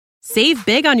Save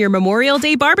big on your Memorial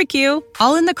Day barbecue,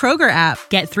 all in the Kroger app.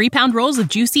 Get 3-pound rolls of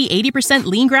juicy 80%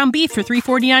 lean ground beef for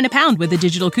 $3.49 a pound with a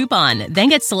digital coupon. Then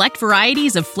get select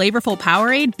varieties of flavorful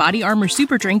Powerade, Body Armor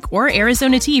Super Drink, or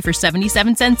Arizona tea for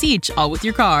 77 cents each, all with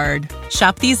your card.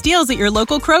 Shop these deals at your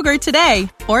local Kroger today,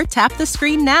 or tap the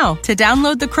screen now to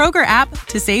download the Kroger app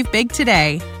to save big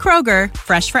today. Kroger,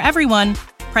 fresh for everyone.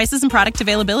 Prices and product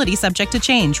availability subject to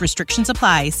change. Restrictions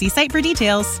apply. See site for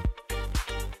details.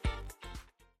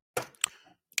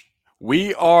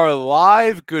 We are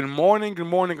live. Good morning, good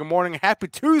morning, good morning. Happy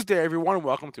Tuesday, everyone.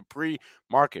 Welcome to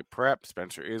Pre-Market Prep.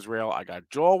 Spencer Israel. I got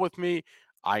Joel with me.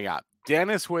 I got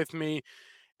Dennis with me.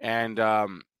 And I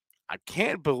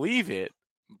can't believe it,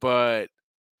 but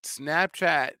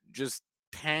Snapchat just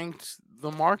tanked the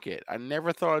market. I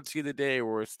never thought I'd see the day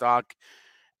where a stock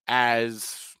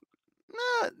as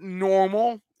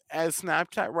normal as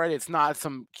Snapchat, right? It's not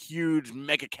some huge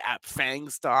mega cap FANG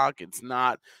stock. It's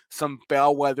not some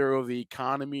bellwether of the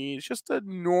economy. It's just a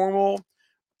normal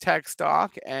tech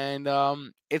stock, and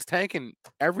it's tanking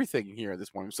everything here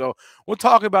this morning. So we'll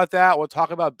talk about that. We'll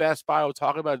talk about Best Buy. We'll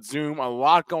talk about Zoom. A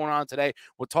lot going on today.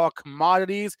 We'll talk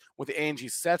commodities with Angie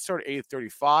Setzer at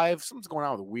 8:35. Something's going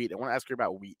on with wheat. I want to ask her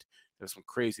about wheat. There's some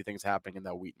crazy things happening in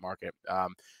that wheat market,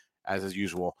 as is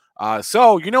usual.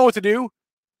 So you know what to do.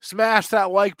 Smash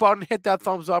that like button, hit that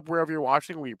thumbs up wherever you're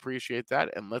watching. We appreciate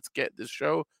that. And let's get this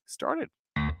show started.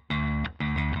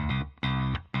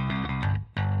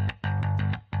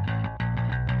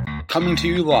 Coming to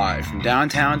you live from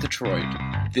downtown Detroit,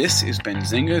 this is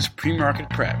Benzinga's Pre-Market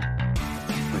Prep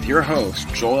with your host,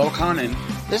 Joel Elconin.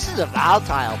 This is a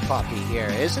volatile puppy here,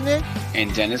 isn't it?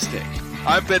 And Dennis Dick.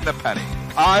 I'm bidding a penny.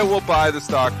 I will buy the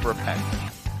stock for a penny.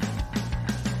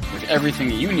 With everything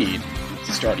you need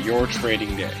to start your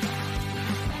trading day.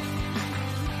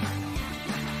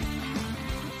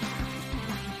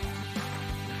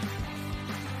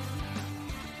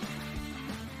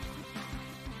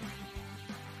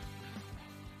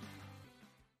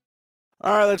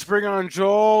 All right, let's bring on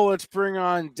Joel. Let's bring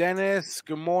on Dennis.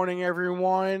 Good morning,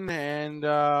 everyone. And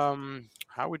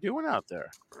how we doing out there?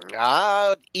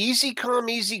 Easy come,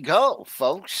 easy go,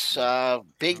 folks.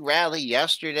 Big rally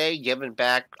yesterday, giving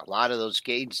back a lot of those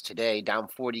gains today, down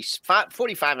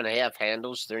 45 and a half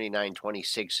handles,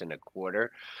 39.26 and a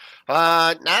quarter.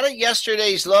 Not at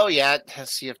yesterday's low yet.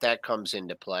 Let's see if that comes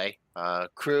into play.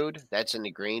 Crude, that's in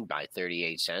the green by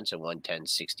 38 cents at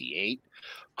 110.68.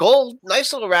 Gold,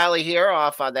 nice little rally here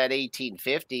off on that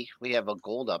 1850. We have a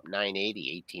gold up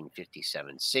 980,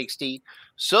 1857.60.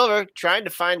 Silver trying to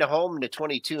find a home in the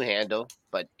 22 handle,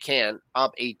 but can't.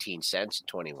 Up 18 cents,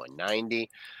 21.90.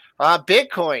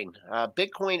 Bitcoin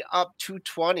up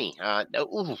 220.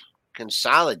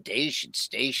 Consolidation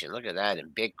station. Look at that in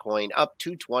Bitcoin up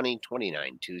 220,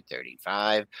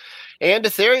 29.235. And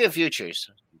Ethereum futures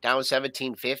down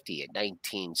 1750 at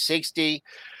 1960.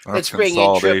 That's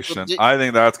consolidation. I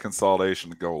think that's consolidation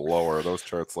to go lower. Those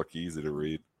charts look easy to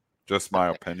read. Just my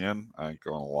opinion. I think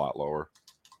going a lot lower.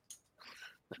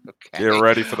 Okay. Get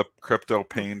ready for the crypto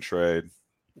pain trade.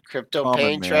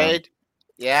 Trade?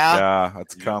 Yeah. Yeah,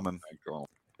 that's coming.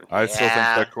 I still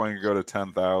think Bitcoin could go to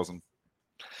 10,000.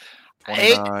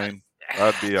 29.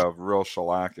 That'd be a real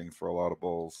shellacking for a lot of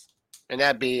bulls. And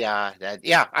that'd be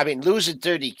losing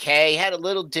 30K. Had a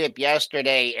little dip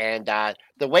yesterday, and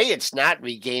the way it's not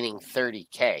regaining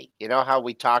 30K. You know how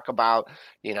we talk about,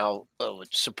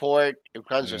 support. It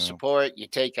comes with support. You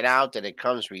take it out, then it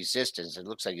comes resistance. It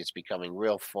looks like it's becoming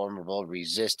real formidable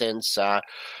resistance.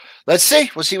 Let's see.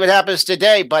 We'll see what happens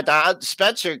today. But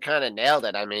Spencer kind of nailed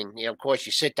it. I mean, of course,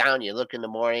 you sit down, you look in the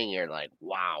morning, you're like,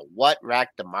 wow, what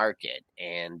wrecked the market?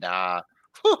 And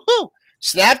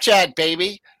Snapchat,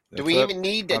 baby. Do we even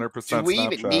need the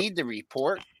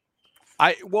report?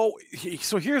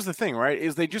 So here's the thing, right?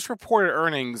 Is they just reported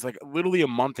earnings like literally a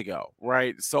month ago,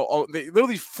 right? So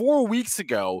literally 4 weeks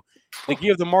ago, they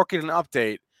gave the market an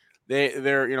update.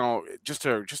 They're just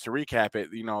to recap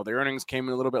it, the earnings came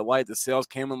in a little bit light, the sales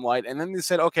came in light, and then they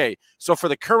said, okay, so for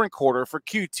the current quarter, for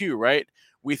Q2, right?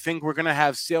 We think we're going to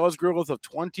have sales growth of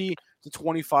 20 to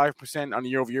 25% on a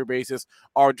year-over-year basis.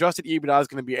 Our adjusted EBITDA is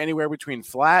going to be anywhere between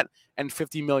flat and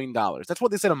 $50 million. That's what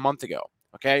they said a month ago,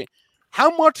 okay?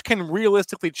 How much can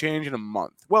realistically change in a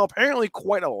month? Well, apparently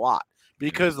quite a lot,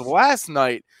 because last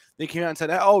night they came out and said,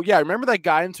 oh, yeah, remember that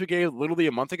guidance we gave literally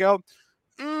a month ago?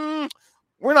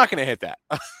 We're not going to hit that.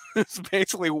 It's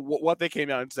basically what they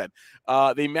came out and said.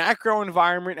 The macro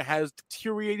environment has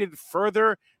deteriorated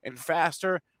further and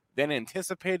faster than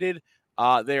anticipated.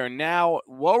 They are now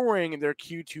lowering their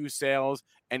Q2 sales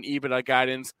and EBITDA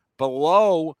guidance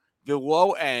below the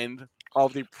low end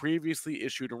of the previously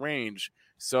issued range.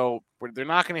 So they're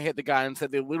not going to hit the guidance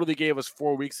that they literally gave us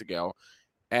 4 weeks ago.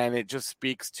 And it just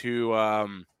speaks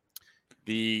to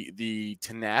the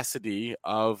tenacity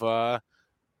of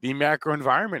the macro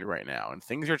environment right now. And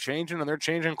things are changing, and they're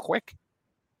changing quick.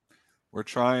 We're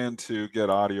trying to get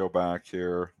audio back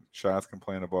here. Chat's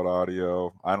complaining about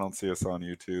audio. I don't see us on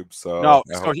YouTube, so no.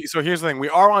 So here's the thing: we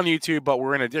are on YouTube, but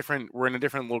we're in a different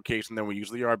location than we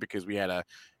usually are because we had a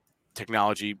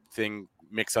technology thing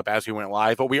mix up as we went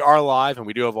live. But we are live, and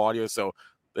we do have audio, so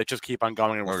let's just keep on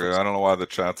going. Okay, I don't know why the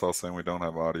chat's all saying we don't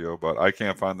have audio, but I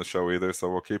can't find the show either, so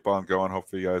we'll keep on going.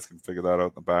 Hopefully, you guys can figure that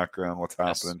out in the background. What's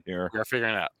happening here? We're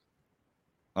figuring it out.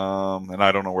 And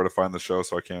I don't know where to find the show,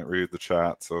 so I can't read the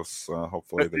chat. So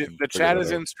hopefully the chat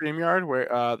is in StreamYard. Where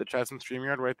the chat's in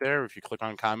StreamYard right there. If you click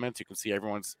on comments, you can see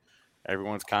everyone's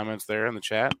comments there in the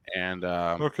chat. And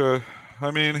okay,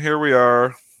 I mean, here we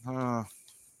are.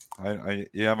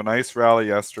 You have a nice rally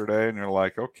yesterday, and you're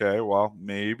like, okay, well,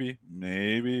 maybe,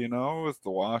 it's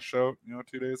the washout,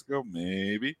 2 days ago,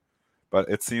 maybe. But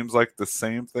it seems like the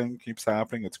same thing keeps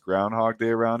happening. It's Groundhog Day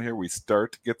around here. We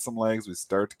start to get some legs. We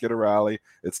start to get a rally.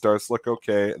 It starts to look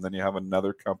okay. And then you have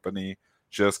another company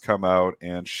just come out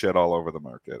and shit all over the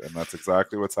market. And that's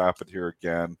exactly what's happened here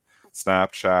again.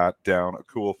 Snapchat down a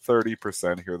cool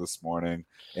 30% here this morning.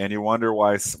 And you wonder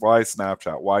why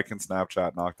Snapchat? Why can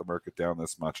Snapchat knock the market down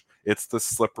this much? It's the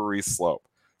slippery slope.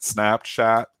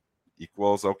 Snapchat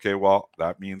equals, okay, well,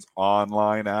 that means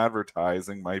online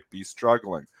advertising might be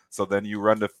struggling. So then you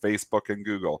run to Facebook and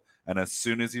Google. And as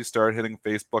soon as you start hitting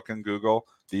Facebook and Google,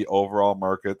 the overall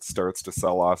market starts to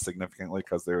sell off significantly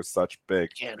because there's such big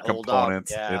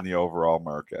components in the overall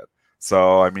market.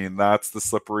 So, I mean, that's the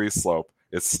slippery slope.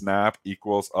 It's Snap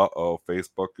equals,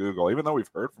 Facebook, Google. Even though we've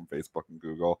heard from Facebook and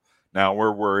Google, now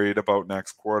we're worried about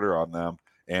next quarter on them.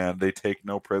 And they take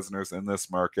no prisoners in this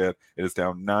market. It is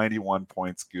down 91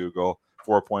 points, Google.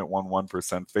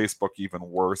 4.11%. Facebook even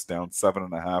worse, down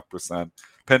 7.5%.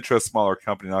 Pinterest, smaller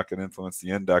company, not going to influence the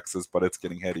indexes, but it's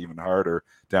getting hit even harder,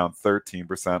 down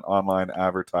 13%. Online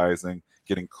advertising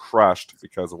getting crushed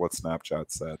because of what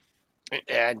Snapchat said.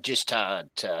 And just to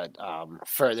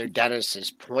further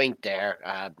Dennis's point there,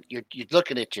 you're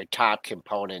looking at your top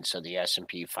components of the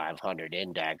S&P 500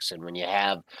 index, and when you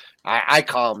have, I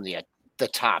call them the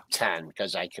top 10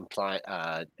 because I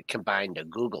combined the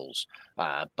Googles.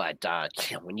 But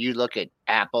when you look at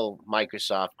Apple,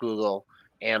 Microsoft, Google,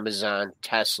 Amazon,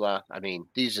 Tesla, I mean,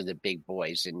 these are the big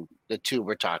boys. And the two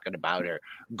we're talking about are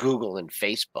Google and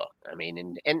Facebook. I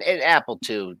mean, and Apple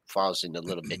too falls into a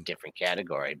little bit different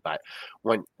category. But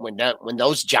when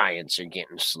those giants are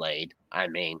getting slayed, I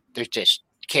mean, they're just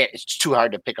it's too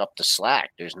hard to pick up the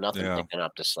slack. There's nothing picking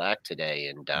up the slack today,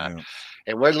 and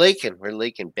we're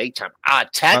leaking big time.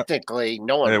 Technically,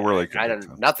 no one. We're leaking.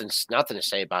 Nothing to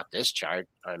say about this chart.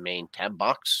 I mean,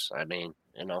 $10. I mean,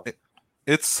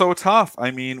 it's so tough.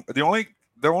 I mean, the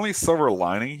only silver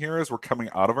lining here is we're coming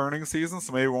out of earnings season,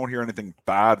 so maybe we won't hear anything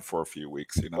bad for a few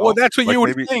weeks. Well, that's what you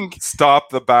would think.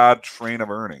 Stop the bad train of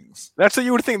earnings. That's what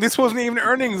you would think. This wasn't even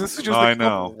earnings. This is just. I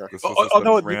know. This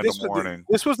was random warning.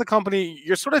 This was the company.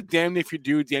 You're sort of damned if you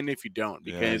do, damned if you don't.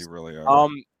 Because you really are.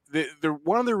 The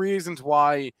one of the reasons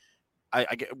why I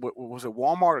get what was it,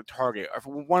 Walmart or Target?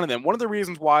 One of them. One of the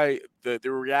reasons why the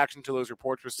reaction to those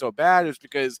reports was so bad is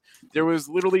because there was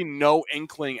literally no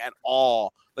inkling at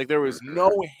all. Like there was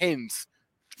no hints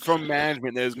from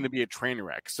management that it was going to be a train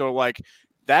wreck. So like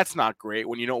that's not great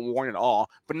when you don't warn at all.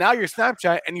 But now you're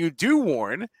Snapchat and you do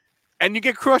warn, and you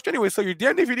get crushed anyway. So you're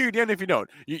damned if you do, you're damned if you don't.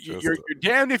 You're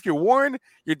damned if you warn,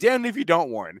 you're damned if you don't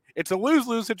warn. It's a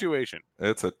lose-lose situation.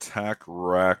 It's a tech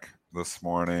wreck this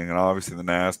morning, and obviously the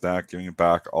NASDAQ giving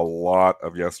back a lot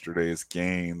of yesterday's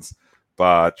gains,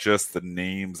 but just the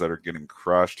names that are getting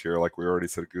crushed here, like we already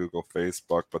said, Google,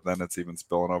 Facebook, but then it's even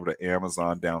spilling over to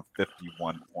Amazon, down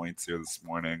 51 points here this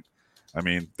morning. I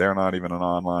mean, they're not even an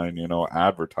online,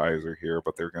 advertiser here,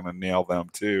 but they're going to nail them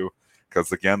too,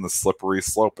 because again, the slippery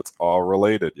slope, it's all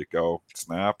related. You go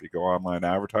Snap, you go online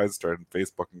advertise, start in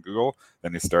Facebook and Google,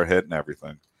 then you start hitting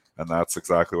everything. And that's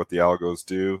exactly what the algos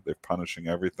do. They're punishing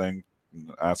everything,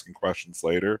 asking questions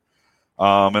later.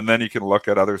 And then you can look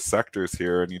at other sectors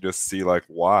here and you just see like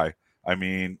why. I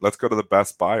mean, let's go to the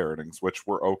Best Buy earnings, which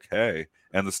were okay.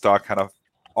 And the stock had an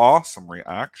awesome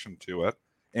reaction to it.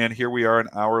 And here we are an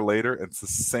hour later. It's the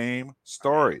same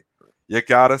story. You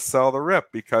got to sell the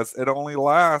rip because it only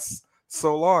lasts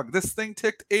so long. This thing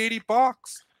ticked $80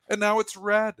 and now it's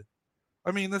red.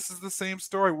 I mean, this is the same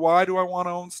story. Why do I want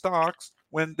to own stocks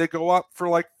when they go up for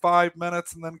like 5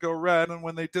 minutes and then go red, and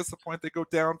when they disappoint, they go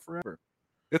down forever?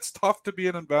 It's tough to be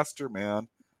an investor, man.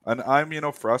 And I'm,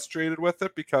 frustrated with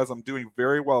it because I'm doing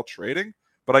very well trading,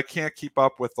 but I can't keep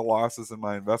up with the losses in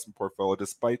my investment portfolio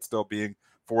despite still being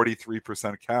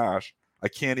 43% cash. I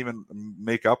can't even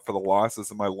make up for the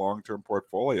losses in my long-term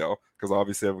portfolio because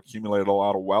obviously I've accumulated a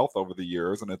lot of wealth over the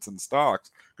years and it's in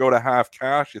stocks. Go to half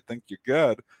cash, you think you're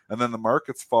good, and then the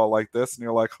markets fall like this and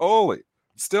you're like, holy,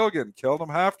 I'm still getting killed. I'm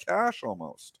half cash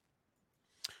almost.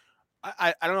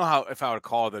 I don't know if I would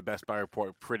call the Best Buy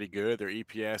report pretty good. Their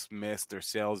EPS missed, their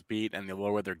sales beat, and they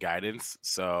lowered their guidance.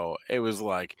 So it was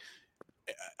like,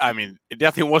 I mean, it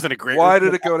definitely wasn't a great. Why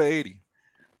did it go to 80?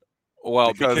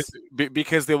 Well,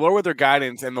 because they lowered their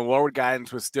guidance, and the lowered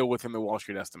guidance was still within the Wall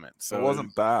Street estimate. So it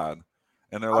wasn't bad.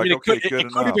 And they're like, okay, good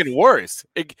enough. It could have been worse.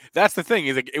 That's the thing.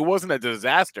 Is it wasn't a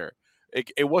disaster.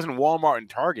 It wasn't Walmart and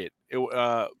Target.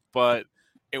 But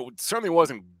it certainly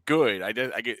wasn't good. I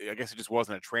guess it just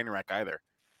wasn't a train wreck either.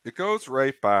 It goes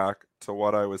right back to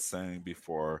what I was saying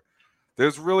before.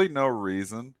 There's really no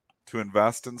reason to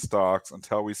invest in stocks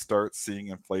until we start seeing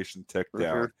inflation tick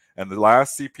down. And the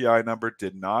last CPI number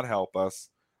did not help us.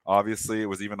 Obviously, it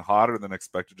was even hotter than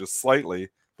expected, just slightly,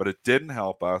 but it didn't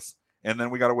help us. And then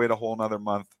we got to wait a whole nother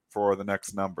month for the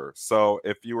next number. So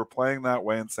if you were playing that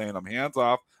way and saying, I'm hands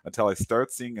off until I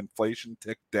start seeing inflation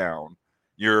tick down,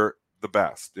 you're the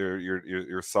best.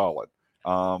 You're solid.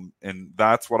 And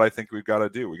that's what I think we've got to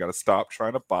do. We got to stop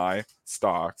trying to buy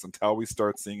stocks until we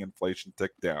start seeing inflation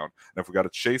tick down. And if we got to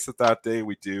chase it that day,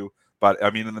 we do. But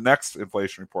I mean, in the next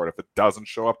inflation report, if it doesn't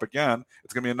show up again,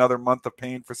 it's going to be another month of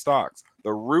pain for stocks.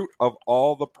 The root of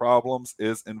all the problems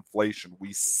is inflation.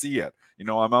 We see it. You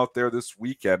know, I'm out there this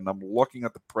weekend and I'm looking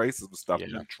at the prices of stuff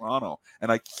in Toronto,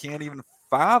 and I can't even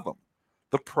fathom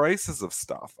the prices of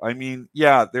stuff. I mean,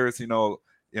 yeah, there's,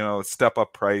 step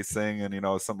up pricing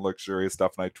and, some luxurious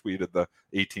stuff. And I tweeted the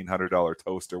 $1,800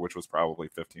 toaster, which was probably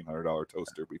 $1,500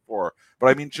 toaster before. But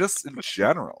I mean, just in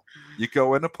general, you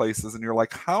go into places and you're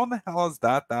like, how in the hell is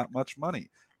that much money?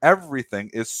 Everything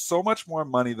is so much more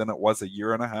money than it was a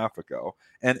year and a half ago.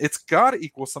 And it's got to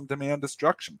equal some demand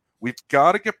destruction. We've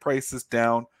got to get prices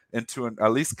down into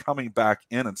at least coming back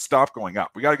in and stop going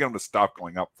up. We got to get them to stop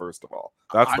going up, first of all.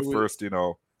 That's the first,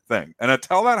 thing. And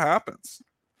until that happens,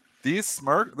 this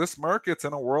market's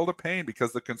in a world of pain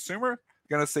because the consumer is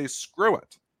going to say, screw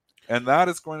it. And that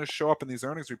is going to show up in these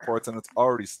earnings reports, and it's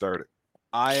already started.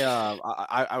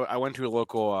 I went to a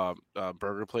local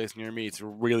burger place near me. It's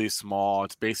really small.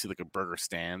 It's basically like a burger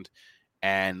stand.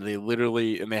 And they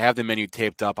have the menu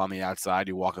taped up on the outside.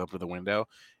 You walk up to the window,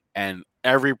 and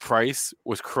every price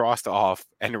was crossed off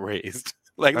and raised.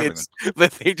 Like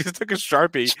they just took a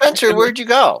Sharpie. Spencer, where'd you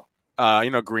go?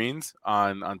 Greens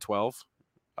on 12.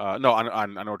 No,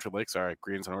 on Orchard Lake. Sorry,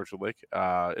 Greens on Orchard Lake.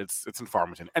 It's in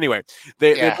Farmington. Anyway,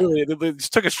 they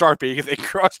just took a Sharpie. They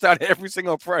crossed out every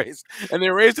single price, and they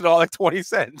raised it all like 20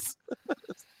 cents.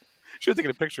 Should have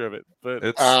taken a picture of it, but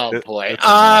boy.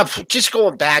 Just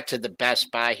going back to the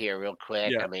Best Buy here real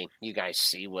quick. Yeah. I mean, you guys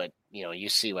see what you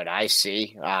see what I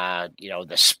see.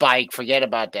 The spike. Forget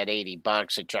about that $80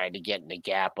 I tried to get in the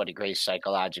gap. What a great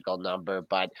psychological number.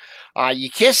 But you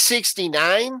kiss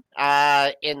 69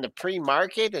 in the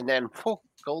pre-market, and then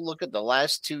go look at the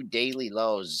last two daily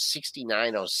lows: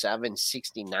 69.07,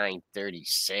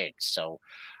 69.36. So.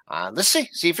 Let's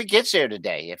see if it gets there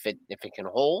today. If it can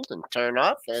hold and turn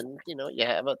up, and you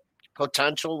have a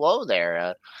potential low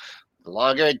there. The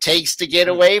longer it takes to get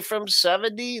away from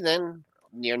 70, then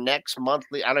your next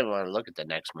monthly. I don't even want to look at the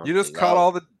next month. You just caught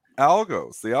all the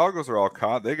algos. The algos are all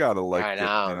caught. They got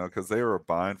to because they were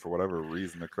buying for whatever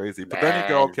reason. They're crazy. But then you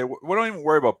go, okay, we don't even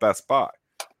worry about Best Buy.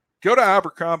 Go to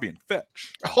Abercrombie and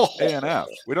Fitch, ANF.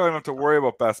 We don't even have to worry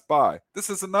about Best Buy. This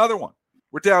is another one.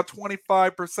 We're down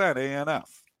 25% ANF.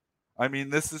 I mean,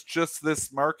 this is just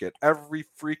this market. Every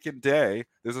freaking day,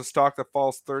 there's a stock that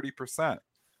falls 30%.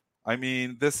 I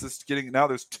mean, this is now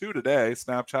there's two today,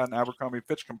 Snapchat and Abercrombie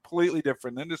Fitch, completely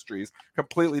different industries,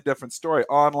 completely different story,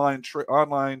 online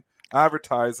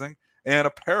advertising and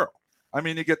apparel. I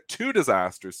mean, you get two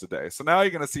disasters today. So now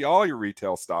you're going to see all your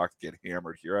retail stocks get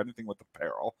hammered here, anything with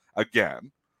apparel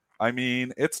again. I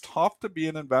mean, it's tough to be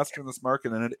an investor in this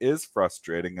market, and it is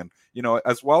frustrating. And,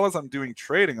 as well as I'm doing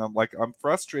trading, I'm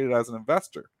frustrated as an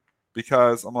investor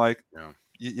because I'm like,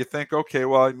 you think, okay,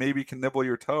 well, maybe you can nibble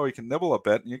your toe, you can nibble a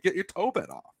bit, and you get your toe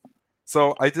bit off.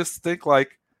 So I just think the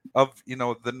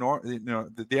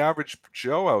average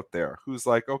Joe out there who's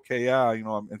like, okay,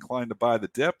 I'm inclined to buy the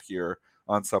dip here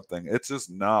on something. It's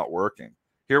just not working.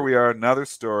 Here we are, another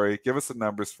story. Give us the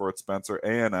numbers for it, Spencer.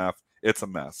 ANF. it's a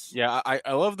mess. Yeah,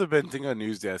 I love the Benzinga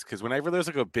news desk because whenever there's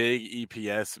like a big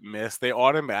EPS miss, they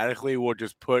automatically will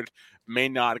just put may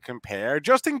not compare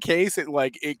just in case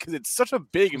because it's such a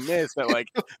big miss that like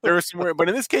there's somewhere. But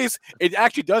in this case, it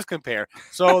actually does compare.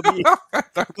 So the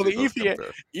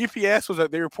EPS was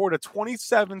that they reported a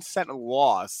 27-cent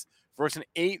loss versus an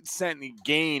 8-cent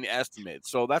gain estimate.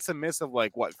 So that's a miss of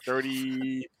like what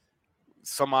 30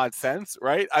 some odd cents,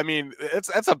 right? I mean,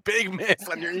 that's a big miss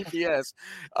on your EPS.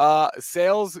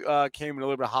 Sales came in a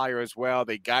little bit higher as well.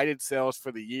 They guided sales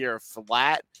for the year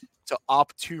flat to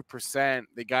up 2%.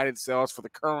 They guided sales for the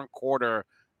current quarter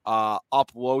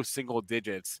up low single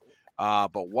digits.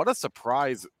 But what a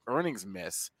surprise earnings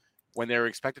miss when they were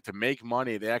expected to make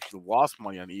money. They actually lost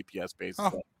money on the EPS basis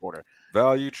last quarter.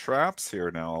 Value traps here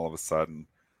now all of a sudden.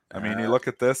 I mean, you look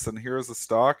at this, and here's the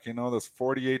stock. You know, this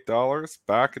 $48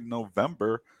 back in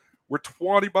November. We're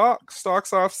 $20.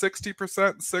 Stock's off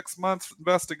 60% in 6 months.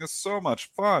 Investing is so much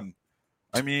fun.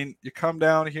 I mean, you come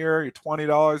down here, you're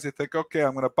 $20. You think, okay,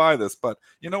 I'm going to buy this. But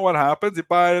you know what happens? You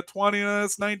buy it at 20, and then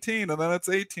it's 19, and then it's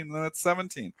 18, and then it's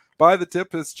 17. Buy the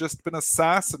dip has just been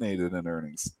assassinated in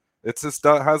earnings. It just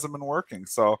hasn't been working.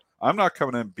 So I'm not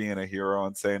coming in being a hero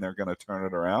and saying they're going to turn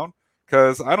it around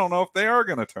because I don't know if they are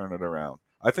going to turn it around.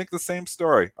 I think the same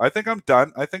story. I think I'm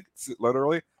done. I think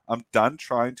literally I'm done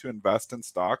trying to invest in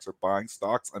stocks or buying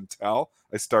stocks until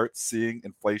I start seeing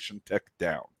inflation tick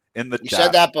down in the data. You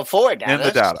said that before, Dennis. In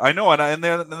the data. I know. And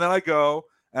then I go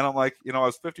and I'm like, you know, I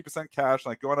was 50% cash.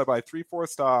 And I go and I buy 3-4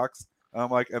 stocks. And I'm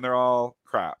like, and they're all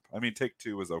crap. I mean, Take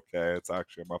Two was okay. It's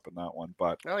actually, I'm up in that one.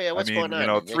 But what's going on? You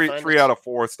know, three out of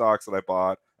 4 stocks that I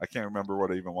bought. I can't remember what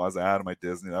it even was. I had my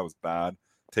Disney. That was bad.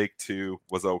 Take Two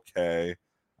was okay.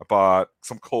 I bought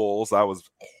some Kohl's. That was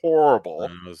horrible.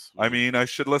 I mean, I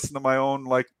should listen to my own,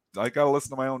 I got to listen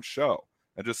to my own show.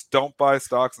 And just don't buy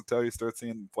stocks until you start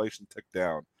seeing inflation tick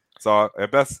down. So I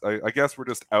guess we're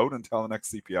just out until the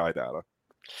next CPI data.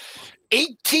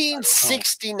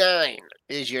 1869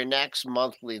 is your next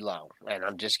monthly low. And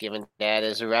I'm just giving that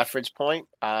as a reference point.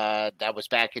 That was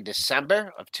back in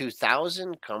December of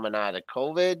 2000, coming out of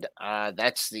COVID.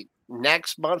 That's the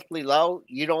next monthly low.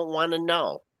 You don't want to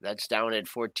know. That's down at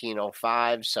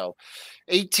 1405. So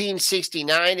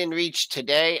 1869 in reach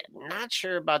today. Not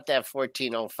sure about that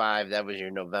 1405. That was your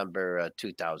November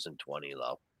 2020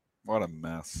 low. What a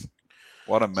mess.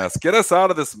 What a mess. Get us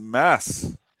out of this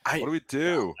mess. What do we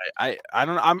do? I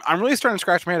don't know. I'm really starting to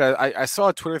scratch my head. I saw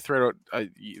a Twitter thread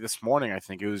this morning. I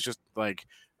think it was just like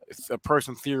a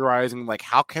person theorizing like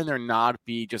how can there not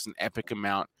be just an epic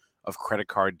amount of credit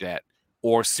card debt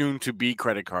or soon to be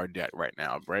credit card debt right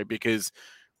now, right? Because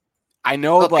I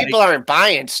know people aren't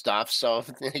buying stuff, so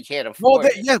they can't afford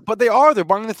it. Yeah, but they are. They're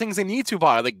buying the things they need to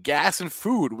buy, like gas and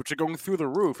food, which are going through the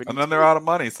roof. And then they're out of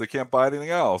money, so they can't buy anything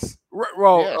else.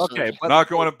 Okay. But not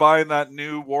going and buying that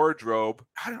new wardrobe,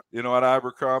 you know, at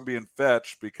Abercrombie and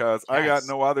Fitch because I got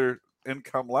no other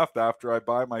income left after I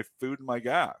buy my food and my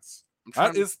gas.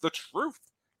 That is the truth.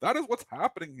 That is what's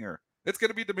happening here. It's going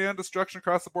to be demand destruction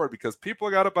across the board because people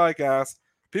got to buy gas,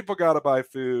 people got to buy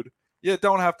food. You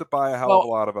don't have to buy a hell of a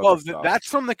lot of other stuff. That's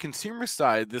from the consumer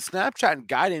side. The Snapchat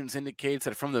guidance indicates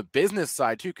that from the business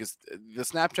side, too, because the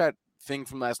Snapchat thing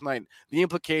from last night, the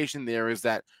implication there is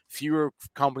that fewer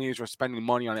companies are spending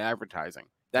money on advertising.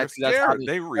 That's how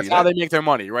they make their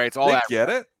money, right? It's all they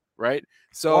get it, right?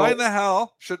 So why in the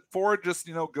hell should Ford just,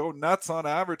 you know, go nuts on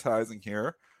advertising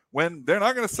here when they're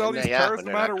not going to sell these cars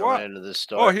no matter what? We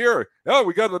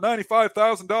got a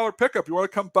 $95,000 pickup. You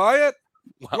want to come buy it?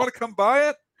 You want to come buy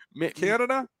it?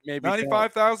 Canada, maybe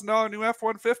 $95,000 new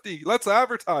F-150. Let's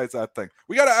advertise that thing.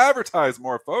 We got to advertise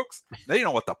more, folks. They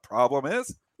know what the problem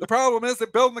is. The problem is they're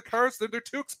building the cars. They're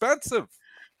too expensive.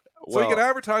 So you can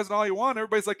advertise all you want.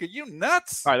 Everybody's like, are you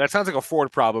nuts? All right, that sounds like a Ford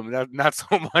problem. Not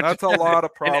so much. That's a lot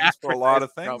of problems for a lot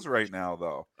of things right now,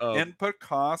 though. Input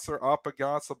costs are up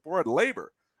across the board.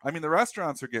 Labor. I mean, the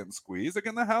restaurants are getting squeezed. They're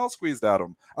getting the hell squeezed out of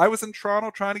them. I was in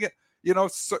Toronto trying to get,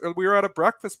 we were at a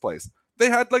breakfast place. They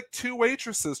had like 2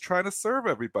 waitresses trying to serve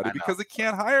everybody because they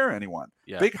can't hire anyone.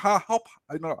 Yeah. Big help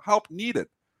needed,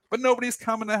 but nobody's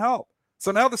coming to help.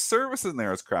 So now the service in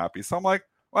there is crappy. So I'm like,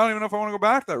 well, I don't even know if I want to go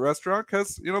back to that restaurant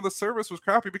because, the service was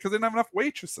crappy because they didn't have enough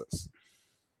waitresses.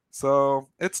 So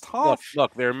it's tough.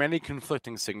 Look, there are many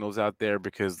conflicting signals out there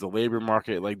because the labor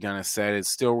market, like Dennis said, it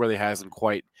still really hasn't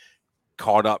quite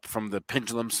caught up from the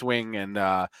pendulum swing. And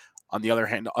on the other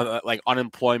hand,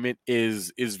 unemployment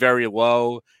is very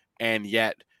low. And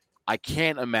yet, I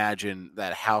can't imagine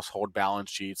that household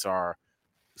balance sheets are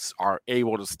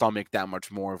able to stomach that much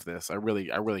more of this. I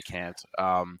really can't.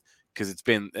 Because it's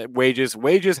been wages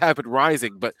have been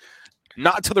rising, but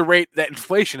not to the rate that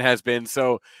inflation has been.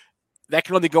 So that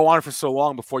can only go on for so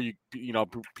long before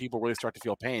people really start to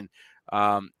feel pain.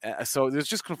 So there's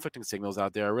just conflicting signals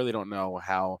out there. I really don't know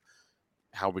how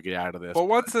we get out of this. But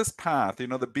what's this path? The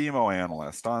BMO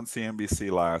analyst on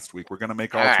CNBC last week. We're going to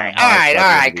make all-time highs. All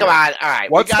right. Come on. All right.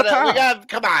 What's the path?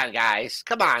 Come on, guys.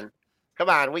 Come on.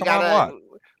 We got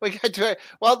to.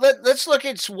 Well, let's look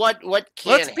at what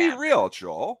can. Let's be real,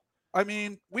 Joel. I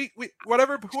mean,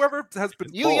 whoever has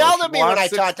been. You yelled at me when I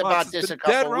talked about this a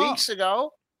couple weeks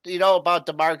ago. About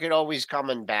the market always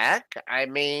coming back. I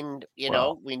mean,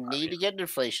 we need to get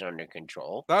inflation under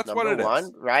control. That's what it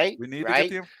is, right? We need to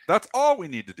get that's all we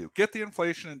need to do. Get the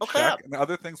inflation in check, and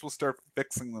other things will start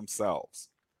fixing themselves.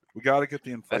 We got to get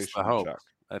the inflation in check.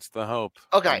 That's the hope.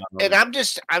 Okay, and I'm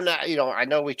not. I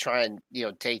know we try and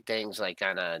take things like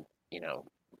on a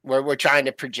we're trying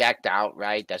to project out,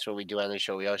 right? That's what we do on the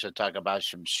show. We also talk about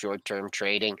some short-term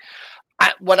trading.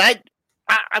 I'm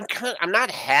not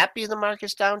happy the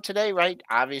market's down today, right?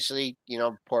 Obviously,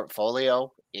 portfolio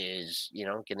is,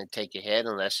 going to take a hit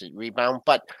unless it rebound.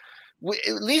 But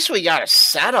at least we got a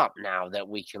setup now that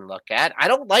we can look at. I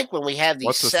don't like when we have these.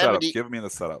 What's the setup? Give me the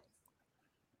setup.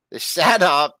 The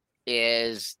setup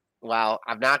is, well,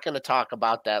 I'm not going to talk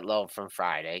about that low from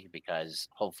Friday because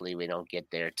hopefully we don't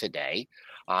get there today.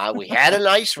 We had a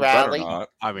nice rally.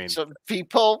 I mean, some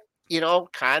people,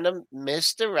 kind of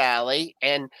missed the rally,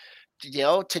 and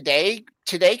today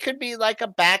could be like a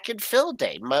back and fill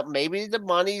day. Maybe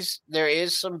there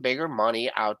is some bigger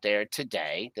money out there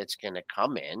today that's going to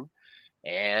come in.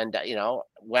 And,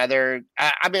 whether,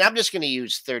 I'm just going to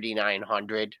use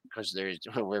 3,900 because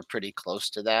we're pretty close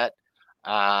to that.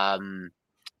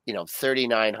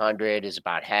 3,900 is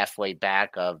about halfway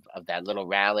back of that little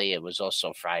rally. It was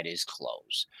also Friday's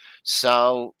close.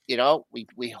 So,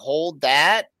 we hold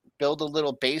that, build a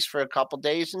little base for a couple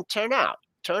days and turn up.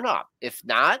 If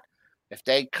not, if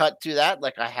they cut through that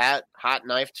like a hot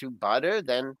knife through butter,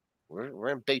 then we're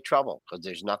in big trouble because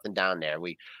there's nothing down there.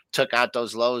 We took out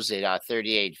those lows at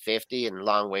 38.50 and a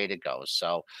long way to go.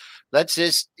 So let's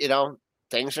just,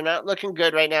 things are not looking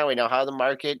good right now. We know how the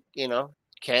market, can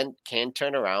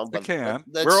turn around. But it can.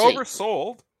 We're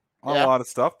oversold on a lot of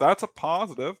stuff. That's a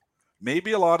positive.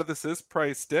 Maybe a lot of this is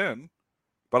priced in.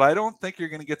 But I don't think you're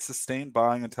going to get sustained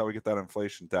buying until we get that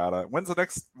inflation data. When is the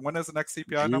next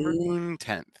CPI number? June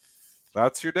 10th.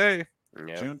 That's your day.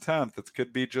 Yeah. June 10th. It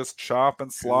could be just chop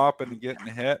and slop and getting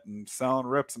hit and selling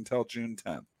rips until June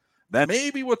 10th. Then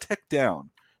maybe we'll tick down.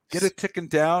 Get it ticking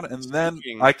down, and then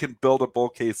I can build a bull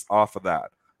case off of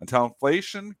that. Until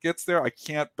inflation gets there, I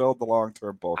can't build the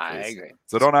long-term bull case. I agree.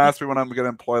 So don't ask me when I'm going to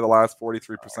employ the last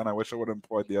 43%. I wish I would have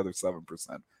employed the other 7%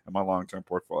 in my long-term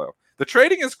portfolio. The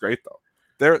trading is great, though.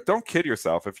 Don't kid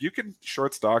yourself. If you can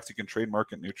short stocks, you can trade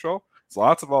market neutral. There's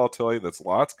lots of volatility. There's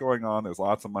lots going on. There's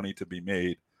lots of money to be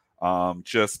made. In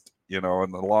the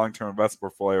long-term investment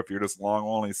portfolio, if you're just long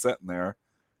only sitting there,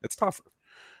 it's tougher.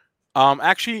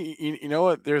 Actually, you know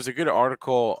what? There's a good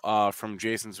article from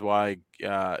Jason Zweig,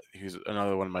 who's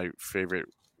another one of my favorite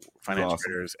finance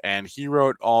traders, and he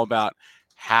wrote all about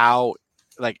how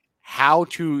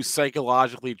to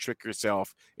psychologically trick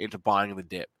yourself into buying the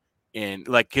dip. And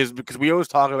because we always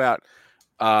talk about,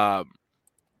 don't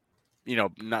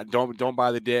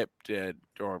buy the dip,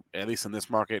 or at least in this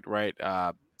market, right?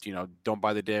 Don't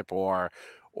buy the dip, or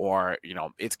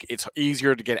it's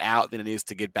easier to get out than it is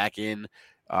to get back in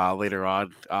later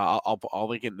on. I'll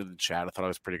link it in the chat. I thought it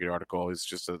was a pretty good article. It's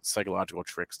just a psychological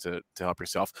tricks to help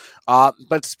yourself.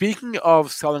 But speaking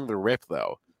of selling the rip,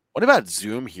 though, what about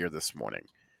Zoom here this morning?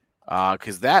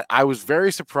 Because I was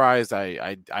very surprised.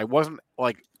 I wasn't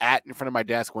in front of my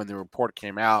desk when the report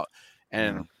came out,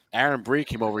 and Aaron Bree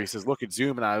came over. He says, "Look at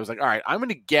Zoom," and I was like, "All right, I'm going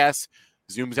to guess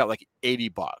Zoom's at like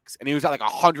 $80," and he was at like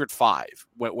 105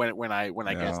 when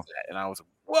I guessed that, and I was like,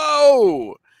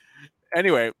 "Whoa!"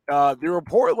 Anyway, the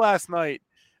report last night,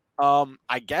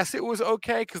 I guess it was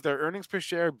okay because their earnings per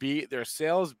share beat, their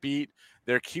sales beat,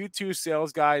 their Q2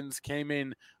 sales guidance came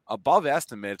in above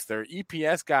estimates. Their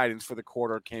EPS guidance for the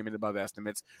quarter came in above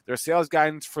estimates. Their sales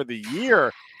guidance for the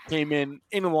year came in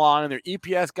line. Their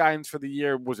EPS guidance for the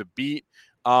year was a beat.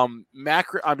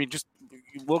 Just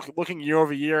looking year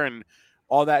over year and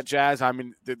all that jazz. I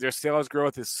mean, their sales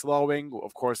growth is slowing.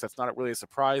 Of course, that's not really a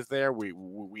surprise there.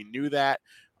 We knew that.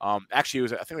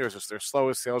 Actually, I think it was their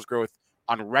slowest sales growth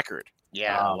on record.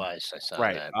 Yeah, it was. I saw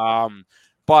that.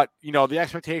 But the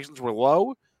expectations were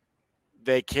low.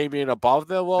 They came in above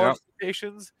the low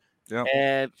expectations. Yeah.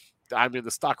 And I mean, the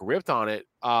stock ripped on it.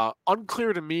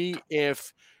 Unclear to me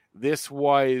if this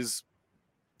was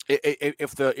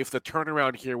if the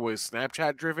turnaround here was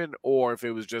Snapchat driven or if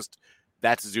it was just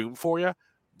that's Zoom for you.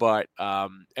 But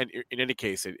and in any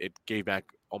case, it gave back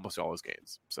almost all his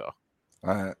gains. So,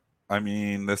 I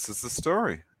mean, this is the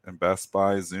story. And Best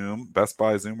Buy, Zoom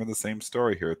are the same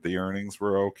story here. The earnings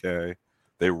were okay.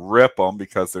 They rip them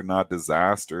because they're not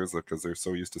disasters, because they're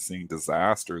so used to seeing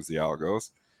disasters, the algos.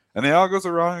 And the algos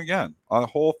are wrong again. On the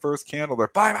whole first candle, they're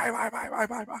buy.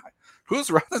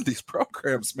 Who's running these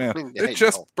programs, man? They're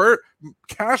just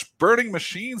cash burning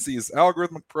machines, these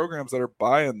algorithmic programs that are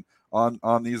buying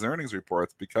on these earnings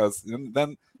reports, because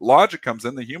then logic comes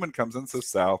in, the human comes in, says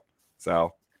sell.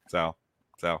 Money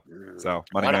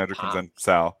manager comes in,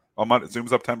 sell.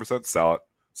 Zoom's up 10%, sell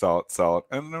it.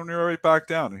 And then we're right back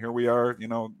down. And here we are,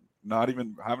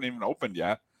 haven't even opened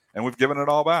yet. And we've given it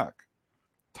all back.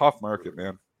 Tough market,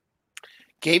 man.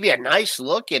 Gave you a nice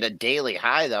look at a daily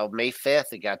high, though. May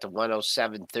 5th, it got to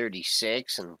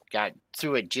 107.36 and got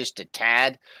through it just a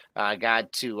tad.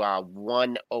 Got to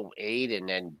 108 and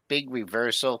then big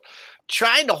reversal.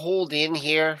 Trying to hold in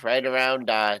here right around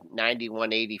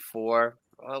 91.84.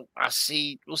 Well, we'll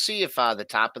see if the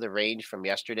top of the range from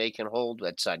yesterday can hold.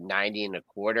 That's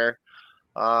 90.25.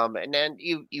 And then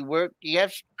you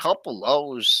have a couple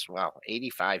lows,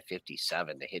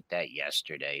 85.57 to hit that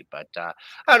yesterday. But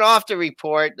and off the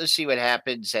report, let's see what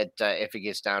happens if it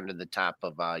gets down to the top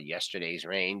of yesterday's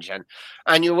range. And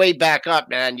on your way back up,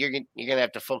 man, you're gonna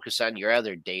have to focus on your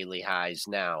other daily highs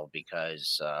now,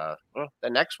 because the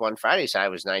next one, Friday's high,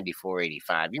 was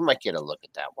 94.85. You might get a look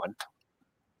at that one.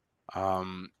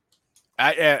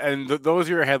 Those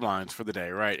are your headlines for the day,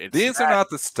 right? These are not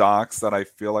the stocks that I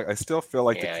still feel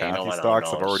like the CAFI stocks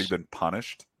have already been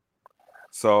punished.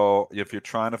 So if you're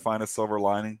trying to find a silver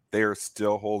lining, they are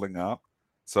still holding up.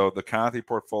 So the CAFI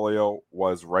portfolio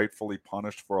was rightfully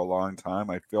punished for a long time.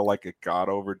 I feel like it got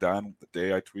overdone the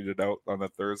day I tweeted out on a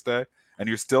Thursday. And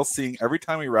you're still seeing, every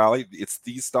time we rally, it's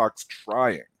these stocks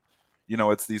trying.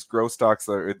 It's these growth stocks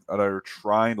that are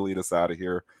trying to lead us out of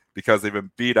here, because they've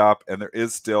been beat up, and there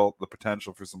is still the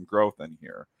potential for some growth in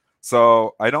here.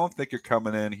 So I don't think you're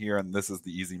coming in here and this is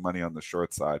the easy money on the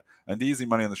short side. And the easy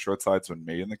money on the short side's been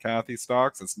made in the CAFI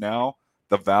stocks. It's now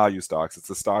the value stocks. It's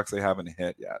the stocks they haven't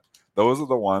hit yet. Those are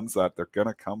the ones that they're going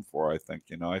to come for, I think.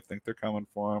 I think they're coming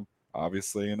for them.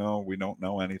 Obviously, we don't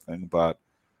know anything, but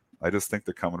I just think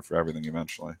they're coming for everything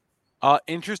eventually.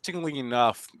 Interestingly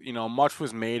enough, much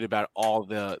was made about all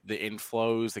the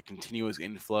inflows, the continuous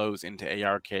inflows into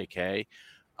ARKK.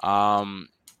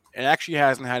 It actually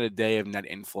hasn't had a day of net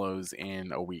inflows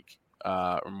in a week,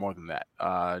 or more than that.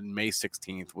 May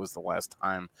 16th was the last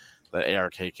time that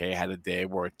ARKK had a day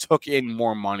where it took in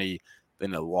more money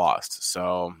than it lost.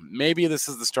 So maybe this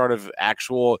is the start of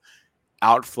actual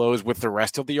outflows with the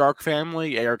rest of the ARK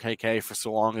family. ARKK for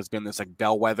so long has been this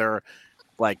bellwether,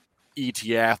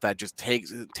 ETF that just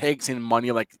takes in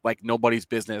money like nobody's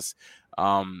business.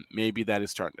 Maybe that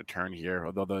is starting to turn here,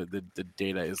 although the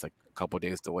data is a couple of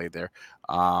days delayed there.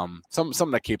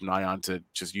 Something to keep an eye on, to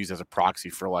just use as a proxy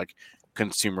for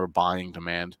consumer buying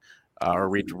demand, or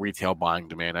retail buying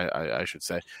demand, I should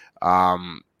say.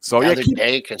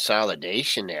 Day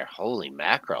consolidation there. Holy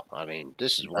mackerel. I mean,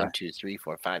 this is 1, 2, 3,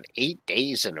 4, 5, 8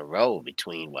 days in a row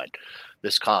between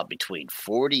between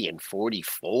 40 and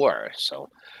 44. So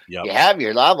you have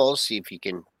your levels. See if you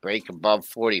can break above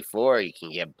 44, you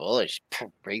can get bullish.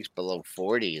 Breaks below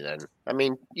 40, then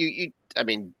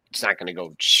it's not going to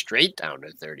go straight down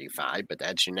to 35, but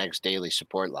that's your next daily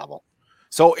support level.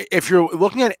 So if you're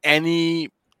looking at any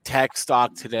tech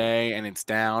stock today and it's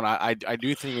down, I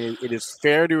do think it is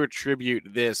fair to attribute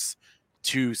this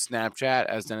to Snapchat,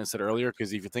 as Dennis said earlier,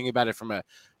 because if you think about it from a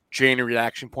chain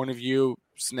reaction point of view,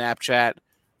 Snapchat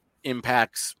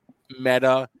impacts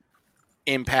Meta,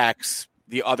 impacts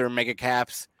the other mega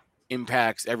caps,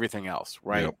 impacts everything else,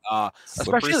 right? Yep.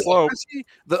 Especially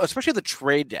the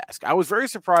trade desk. I was very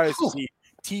surprised to see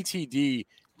TTD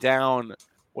down.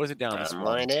 What is it down this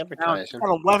morning? Online advertising.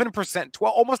 Down 11%,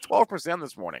 almost 12%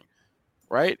 this morning,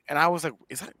 right? And I was like,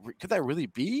 could that really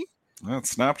be?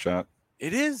 That's Snapchat.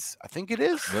 It is. I think it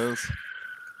is. It is.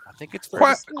 I think it's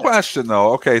question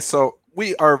though. Okay, so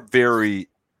we are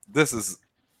this is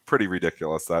pretty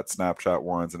ridiculous that Snapchat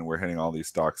warns and we're hitting all these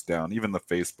stocks down, even the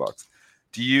Facebooks.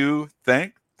 Do you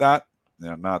think that,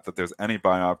 not that there's any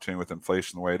buying opportunity with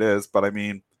inflation the way it is, but I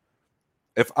mean,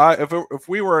 if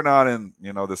we were not in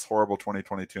this horrible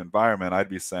 2022 environment, I'd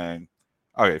be saying,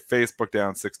 okay, Facebook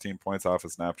down 16 points off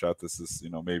of Snapchat. This is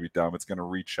maybe dumb. It's going to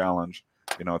re-challenge.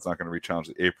 It's not going to re-challenge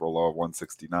the April low of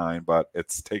 169, but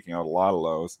it's taking out a lot of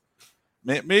lows.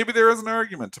 Maybe there is an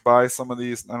argument to buy some of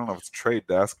these. I don't know if it's Trade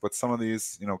Desk, but some of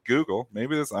these, Google.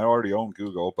 Maybe I already own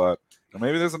Google, but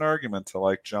maybe there's an argument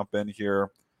to jump in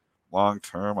here long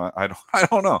term. I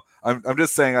don't know. I'm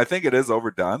just saying I think it is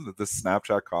overdone that this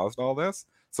Snapchat caused all this.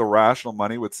 So rational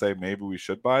money would say maybe we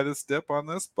should buy this dip on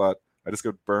this, but I just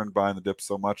get burned buying the dip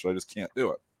so much that I just can't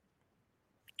do it.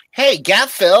 Hey, gap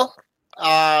fill,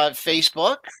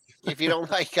 Facebook. If you don't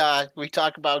like, we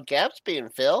talk about gaps being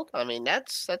filled. I mean,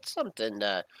 that's something.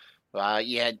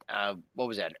 You had what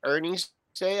was that? Earnings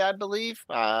day, I believe.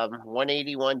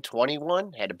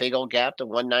 181.21 had a big old gap to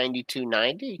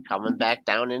 192.90, coming back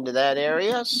down into that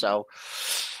area. So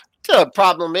the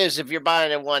problem is, if you're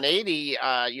buying at 180,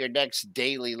 your next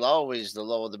daily low is the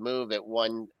low of the move at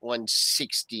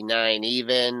 169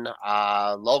 even.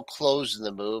 Low close of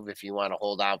the move, if you want to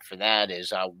hold out for that,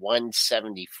 is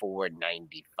 174.95.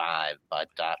 But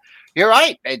you're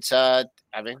right. It's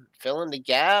filling the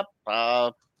gap,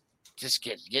 just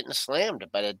getting slammed.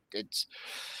 But it's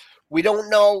we don't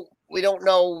know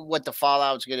what the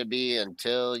fallout's going to be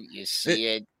until you see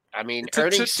it. I mean,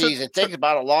 earnings season, think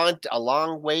about a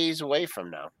long ways away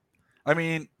from now. I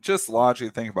mean, just logically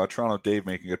think about Toronto Dave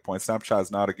making a good point. Snapchat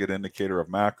is not a good indicator of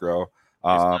macro.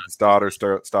 His daughter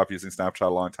stopped using Snapchat a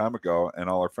long time ago, and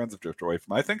all our friends have drifted away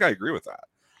from it. I think I agree with that.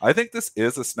 I think this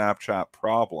is a Snapchat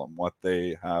problem. What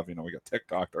they have, we got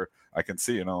TikTok, or I can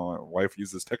see, my wife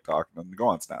uses TikTok and then go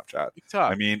on Snapchat. TikTok.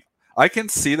 I mean, I can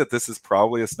see that this is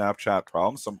probably a Snapchat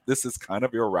problem. So this is kind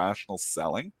of irrational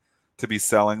selling, to be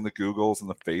selling the Googles and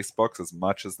the Facebooks as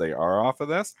much as they are off of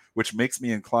this, which makes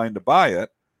me inclined to buy it.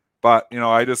 But,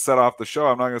 I just set off the show.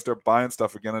 I'm not going to start buying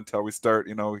stuff again until we start,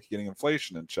 getting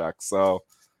inflation in check. So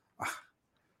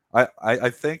I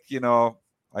think,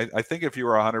 I think if you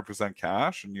were 100%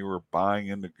 cash and you were buying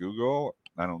into Google,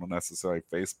 I don't know necessarily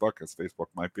Facebook, because Facebook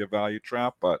might be a value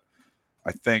trap, but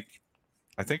I think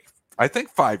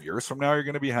 5 years from now you're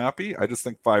going to be happy. I just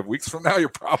think 5 weeks from now you're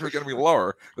probably going to be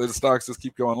lower. The stocks just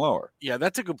keep going lower. Yeah,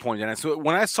 that's a good point, Dennis. So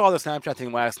when I saw the Snapchat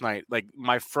thing last night, like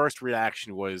my first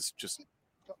reaction was just,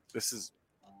 this is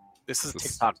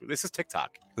TikTok. This is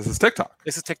TikTok. This is TikTok.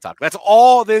 This is TikTok. That's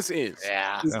all this is.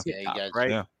 Yeah, this is TikTok, yeah, right?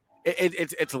 Yeah.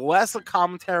 It's less a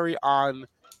commentary on,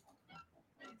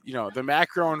 the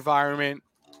macro environment.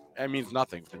 That means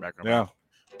nothing for the macro environment.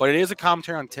 But it is a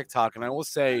commentary on TikTok, and I will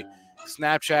say,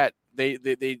 Snapchat,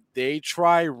 they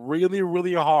try really,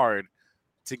 really hard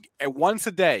to once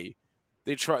a day.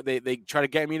 They try to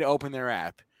get me to open their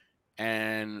app,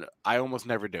 and I almost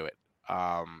never do it.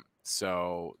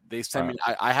 So they send me.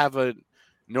 I have a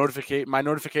my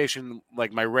notification,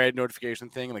 like my red notification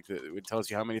thing, like it tells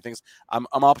you how many things. I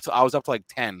was up to like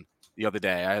 10 the other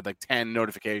day. I had like 10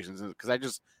 notifications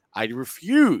because I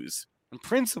refuse in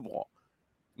principle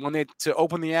to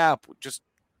open the app just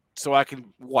so I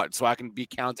can be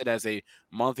counted as a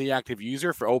monthly active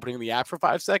user for opening the app for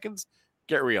 5 seconds.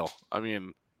 Get real. I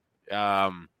mean,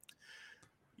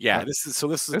 this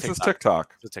is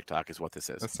TikTok. The TikTok is what this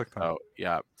is. It's TikTok. Oh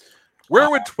yeah. Where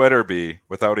would Twitter be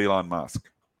without Elon Musk,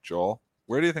 Joel?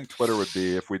 Where do you think Twitter would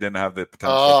be if we didn't have the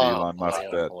potential of Elon Musk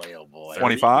bid?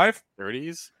 25?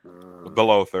 30s?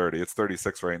 Below 30. It's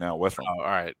 36 right now with him. All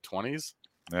right. 20s?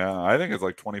 Yeah, I think it's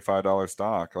like $25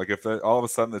 stock. Like if all of a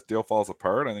sudden this deal falls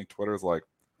apart, I think Twitter's like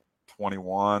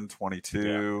 21, 22.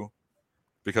 Yeah.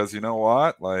 Because you know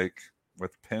what? Like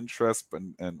with Pinterest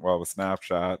and with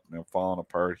Snapchat, falling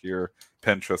apart here,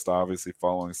 Pinterest obviously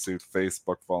following suit,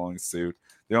 Facebook following suit.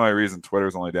 The only reason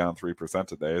Twitter's only down 3%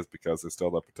 today is because there's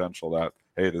still the potential that,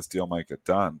 hey, this deal might get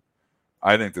done.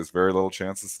 I think there's very little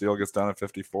chance this deal gets done at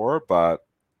 54, but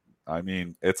I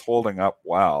mean, it's holding up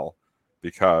well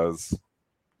because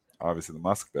obviously the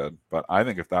Musk bid. But I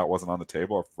think if that wasn't on the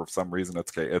table, if for some reason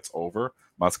it's over,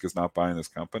 Musk is not buying this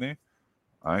company,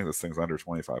 I think this thing's under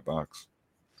 $25.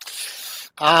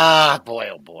 Boy,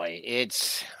 oh boy.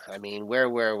 Where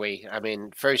were we? I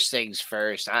mean, first things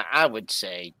first, I would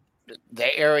say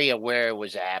the area where it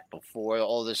was at before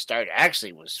all this started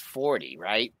actually was 40,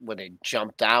 right? When it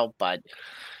jumped out, but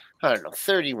I don't know,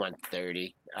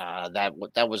 31.30.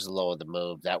 That was the low of the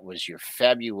move. That was your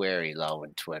February low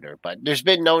in Twitter. But there's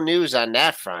been no news on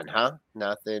that front, huh?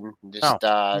 Nothing. Just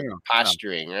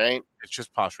posturing, right? It's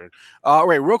just posturing. All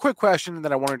right, real quick question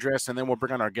that I want to address, and then we'll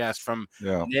bring on our guest from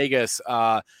Vegas.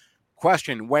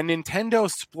 Question: when Nintendo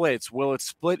splits, will it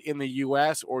split in the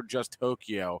U.S. or just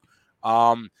Tokyo?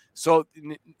 So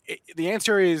the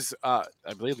answer is, I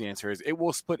believe the answer is, it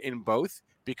will split in both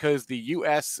because the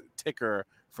U.S. ticker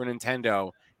for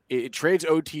Nintendo, it trades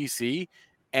OTC,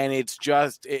 and it's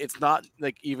not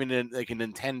like even like a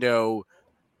Nintendo,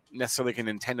 necessarily like a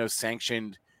Nintendo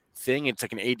sanctioned thing. It's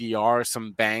like an ADR,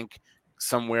 some bank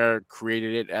somewhere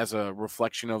created it as a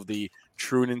reflection of the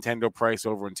true Nintendo price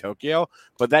over in Tokyo.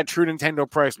 But that true Nintendo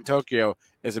price in Tokyo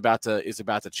is about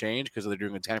to change because they're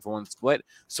doing a 10-for-1 split.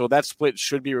 So that split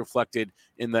should be reflected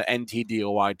in the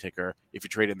NTDOI ticker if you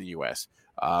trade in the US.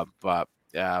 But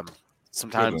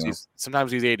Sometimes these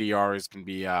ADRs can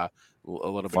be a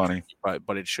little bit funny,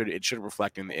 but it should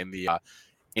reflect in the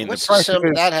What's the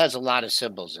symbol? That has a lot of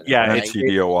symbols in it. Yeah, right?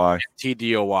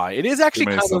 TDOY. It is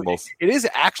actually it is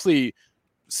actually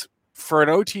for an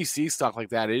OTC stock like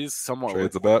that. It is somewhat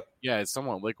trades liquid. A bit. Yeah, it's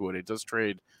somewhat liquid. It does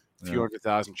trade a few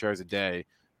 100,000 shares a day.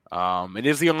 It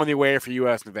is the only way for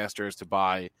U.S. investors to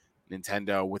buy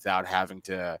Nintendo without having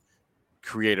to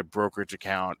create a brokerage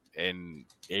account in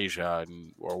Asia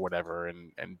or whatever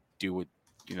and do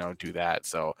that.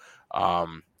 So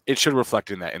it should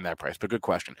reflect in that price. But good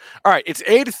question. All right, it's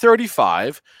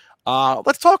 8:35.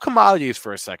 Let's talk commodities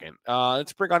for a second.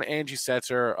 Let's bring on Angie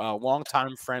Setzer, a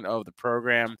longtime friend of the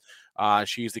program.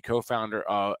 She's the co-founder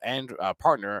and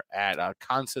partner at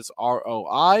Consus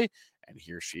ROI. And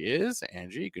here she is.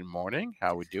 Angie, good morning.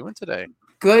 How are we doing today?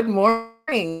 Good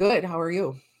morning. Good. How are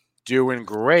you? Doing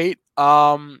great.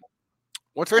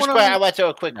 First, I want to throw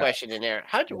a quick question in there.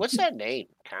 What's that name?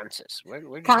 Consus.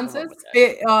 Consus?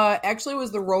 It actually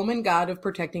was the Roman god of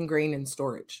protecting grain and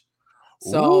storage.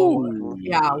 So,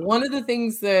 yeah, one of the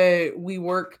things that we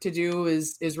work to do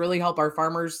is really help our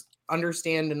farmers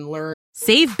understand and learn.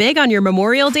 Save big on your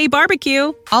Memorial Day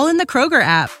barbecue, all in the Kroger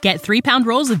app. Get 3-pound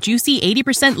rolls of juicy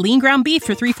 80% lean ground beef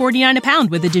for $3.49 a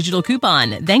pound with a digital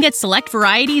coupon. Then get select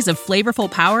varieties of flavorful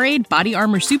Powerade, Body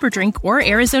Armor Super Drink, or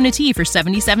Arizona Tea for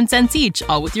 77 cents each,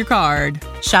 all with your card.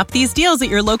 Shop these deals at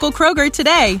your local Kroger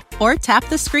today, or tap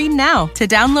the screen now to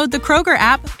download the Kroger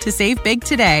app to save big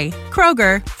today.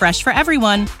 Kroger, fresh for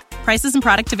everyone. Prices and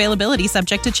product availability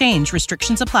subject to change.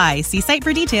 Restrictions apply. See site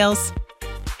for details.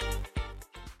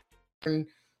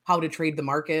 How to trade the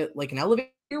market like an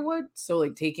elevator would. So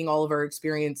like taking all of our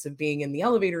experience of being in the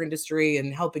elevator industry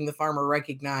and helping the farmer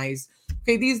recognize,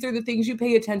 okay, these are the things you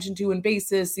pay attention to in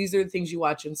basis. These are the things you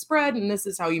watch in spread. And this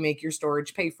is how you make your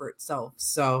storage pay for itself.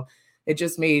 So it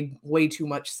just made way too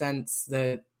much sense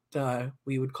that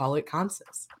we would call it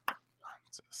Consus.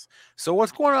 So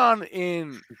what's going on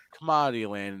in commodity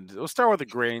land? Let's start with the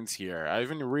grains here. I've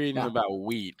been reading about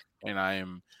wheat,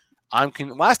 and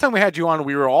last time we had you on,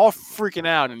 we were all freaking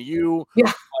out, and you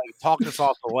talked us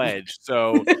off the ledge.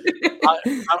 So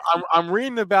I'm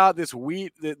reading about this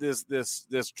wheat,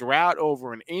 this drought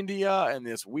over in India, and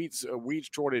this wheat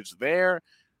shortage there.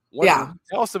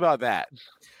 Tell us about that.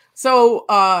 So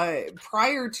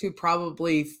prior to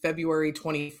probably February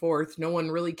 24th, no one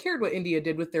really cared what India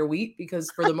did with their wheat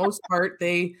because for the most part,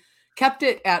 they kept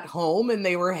it at home and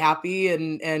they were happy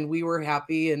and we were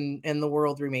happy and the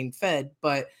world remained fed.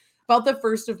 But about the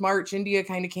 1st of March, India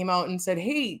kind of came out and said,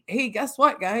 hey, guess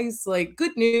what, guys? Like,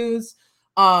 good news.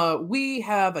 We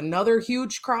have another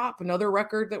huge crop, another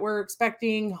record that we're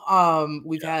expecting.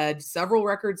 We've had several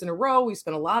records in a row. We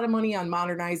spent a lot of money on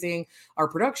modernizing our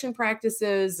production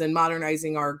practices and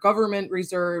modernizing our government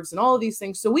reserves and all of these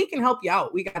things. So we can help you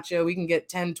out. We got you. We can get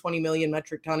 10, 20 million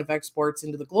metric ton of exports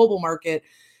into the global market.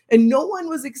 And no one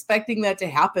was expecting that to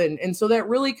happen. And so that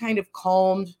really kind of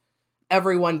calmed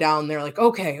everyone down. They're like,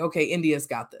 okay, India's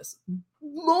got this.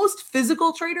 Most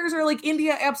physical traders are like,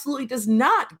 India absolutely does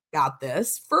not got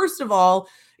this. First of all,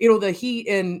 the heat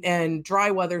and dry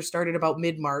weather started about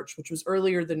mid-March, which was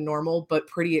earlier than normal, but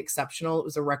pretty exceptional. It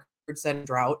was a record-setting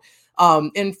drought.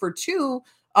 And for two,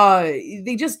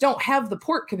 they just don't have the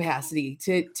port capacity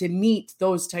to meet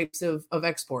those types of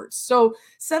exports. So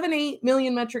 7-8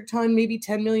 million metric ton, maybe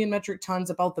 10 million metric tons,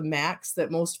 about the max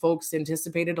that most folks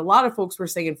anticipated. A lot of folks were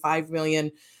saying 5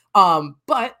 million.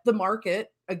 But the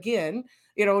market, again,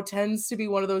 tends to be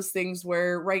one of those things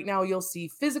where right now you'll see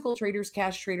physical traders,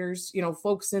 cash traders,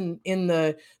 folks in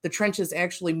the trenches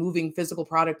actually moving physical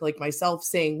product like myself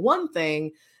saying one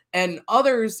thing, and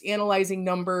others analyzing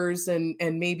numbers and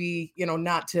maybe,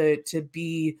 not to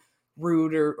be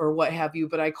rude or what have you,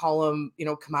 but I call them,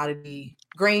 commodity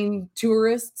grain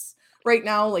tourists right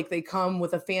now. Like they come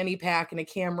with a fanny pack and a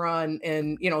camera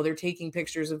and they're taking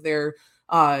pictures of their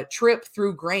trip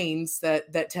through grains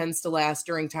that tends to last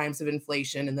during times of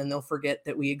inflation. And then they'll forget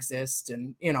that we exist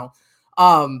and,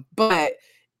 but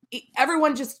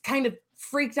everyone just kind of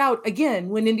freaked out again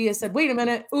when India said, wait a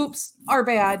minute, oops, our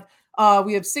bad.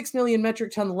 We have 6 million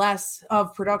metric ton less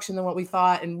of production than what we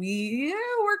thought. And we're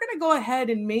going to go ahead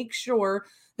and make sure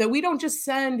that we don't just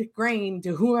send grain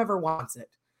to whoever wants it.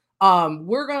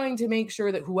 We're going to make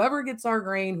sure that whoever gets our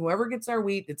grain, whoever gets our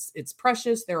wheat, it's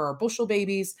precious. There are bushel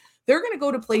babies. They're going to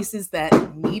go to places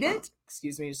that need it.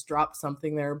 Excuse me, just dropped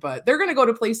something there, but they're going to go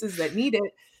to places that need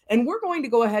it. And we're going to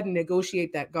go ahead and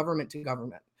negotiate that government to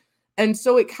government. And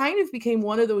so it kind of became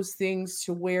one of those things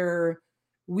to where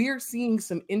we're seeing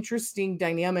some interesting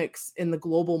dynamics in the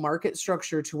global market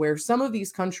structure to where some of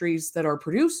these countries that are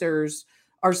producers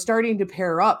are starting to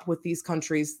pair up with these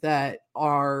countries that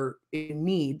are in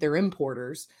need. They're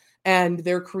importers, and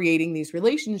they're creating these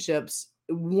relationships.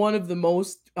 One of the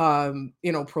most,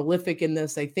 prolific in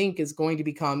this, I think, is going to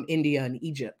become India and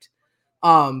Egypt,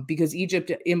 because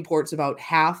Egypt imports about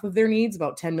half of their needs,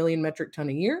 about 10 million metric ton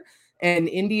a year. And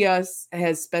India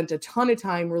has spent a ton of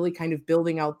time really kind of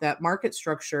building out that market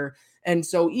structure. And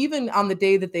so even on the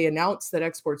day that they announced that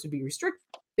exports would be restricted,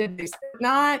 they said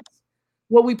not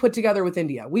what we put together with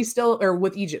India.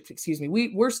 With Egypt, excuse me.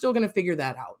 We're still going to figure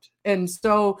that out. And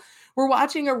so we're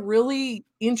watching a really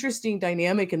interesting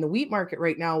dynamic in the wheat market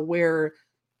right now where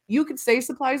you could say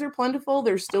supplies are plentiful.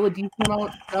 There's still a decent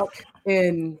amount stuck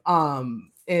in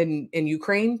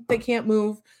Ukraine that can't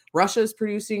move. Russia is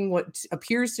producing what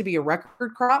appears to be a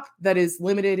record crop that is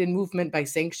limited in movement by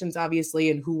sanctions,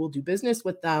 obviously, and who will do business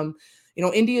with them.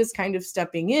 India is kind of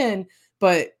stepping in,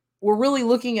 but we're really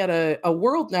looking at a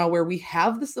world now where we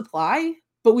have the supply,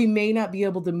 but we may not be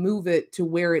able to move it to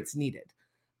where it's needed.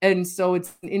 And so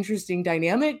it's an interesting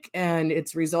dynamic, and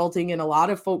it's resulting in a lot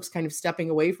of folks kind of stepping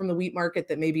away from the wheat market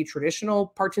that may be traditional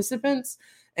participants.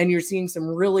 And you're seeing some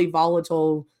really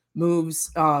volatile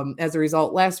moves as a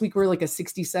result. Last week, we were like a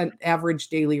 60-cent average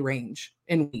daily range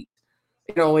in wheat.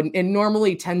 And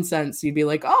normally 10 cents, you'd be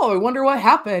like, oh, I wonder what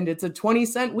happened. It's a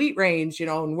 20-cent wheat range,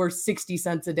 and we're 60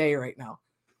 cents a day right now.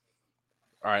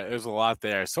 All right, there's a lot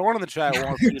there. Someone in the chat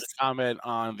wants you to comment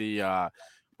on the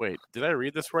wait, did I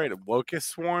read this right? Locust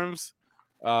swarms.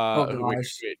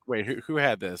 Who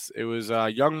had this? It was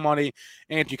Young Money.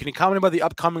 Angie, can you comment about the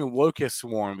upcoming locust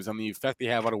swarms and the effect they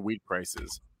have on wheat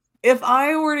prices? If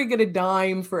I were to get a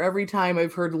dime for every time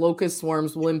I've heard locust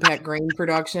swarms will impact grain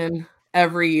production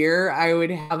every year, I would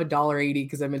have $1.80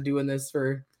 because I've been doing this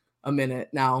for a minute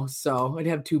now. So I'd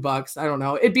have $2. I don't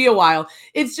know. It'd be a while.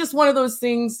 It's just one of those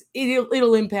things.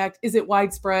 It'll impact. Is it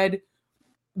widespread?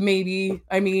 Maybe.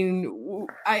 I mean,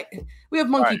 we have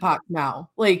monkeypox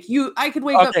now. Like I could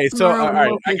wake up. Okay, so all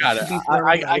right, I got it.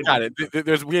 I got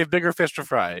it. We have bigger fish to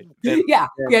fry. Yeah.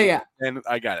 And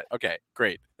I got it. Okay,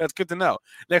 great. That's good to know.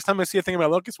 Next time I see a thing about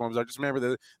locust swarms, I'll just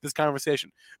remember this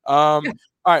conversation. All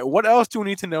right, what else do we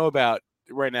need to know about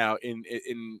right now in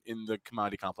the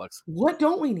commodity complex? What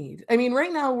don't we need? I mean,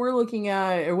 right now we're looking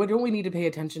at, or what don't we need to pay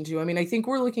attention to? I mean, I think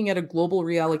we're looking at a global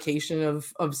reallocation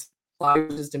of supply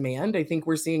versus demand. I think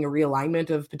we're seeing a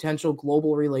realignment of potential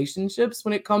global relationships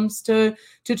when it comes to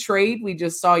trade. We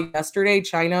just saw yesterday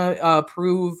China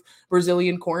approve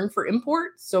Brazilian corn for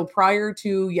import. So prior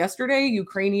to yesterday,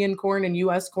 Ukrainian corn and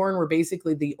U.S. corn were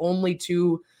basically the only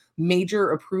two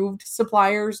major approved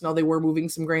suppliers. Now they were moving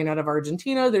some grain out of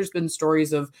Argentina. There's been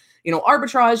stories of,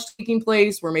 arbitrage taking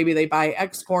place where maybe they buy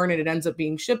X corn and it ends up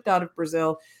being shipped out of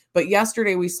Brazil. But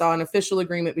yesterday we saw an official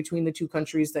agreement between the two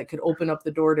countries that could open up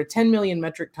the door to 10 million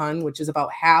metric ton, which is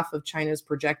about half of China's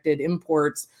projected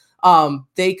imports.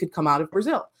 They could come out of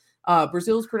Brazil.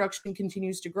 Brazil's production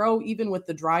continues to grow, even with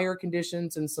the drier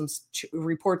conditions and some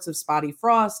reports of spotty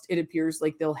frost. It appears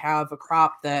like they'll have a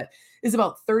crop that is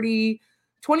about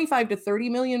 25 to 30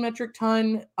 million metric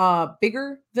ton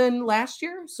bigger than last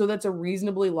year. So that's a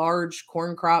reasonably large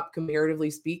corn crop, comparatively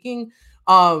speaking.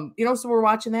 So we're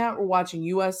watching that. We're watching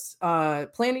U.S.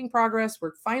 planting progress.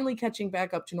 We're finally catching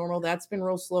back up to normal. That's been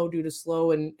real slow due to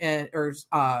slow and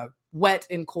wet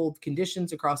and cold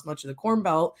conditions across much of the Corn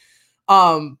Belt.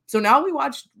 So now we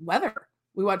watch weather.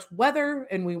 We watch weather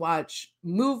and we watch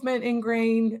movement in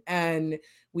grain, and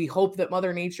we hope that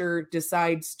Mother Nature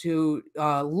decides to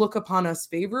look upon us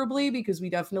favorably, because we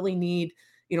definitely need,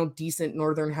 decent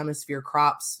Northern Hemisphere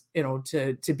crops,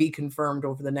 to be confirmed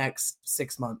over the next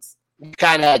 6 months. You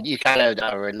kind of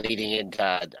were leading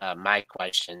into my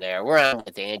question there. We're on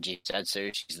with Angie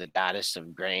Setzer. She's the goddess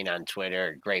of grain on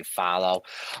Twitter. Great follow.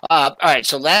 All right.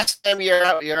 So last time you're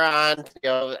on,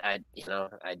 I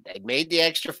made the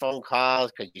extra phone call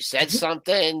because you said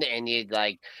something and you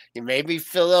made me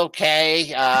feel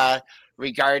okay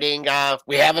regarding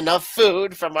we have enough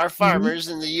food from our farmers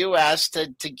in the U.S.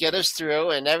 to get us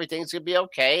through, and everything's gonna be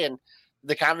okay. And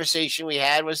the conversation we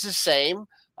had was the same.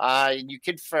 You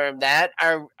confirm that.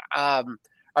 Are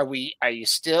you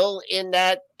still in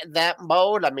that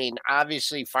mode? I mean,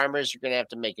 obviously farmers are going to have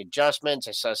to make adjustments.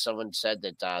 I saw someone said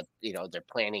that, they're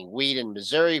planting wheat in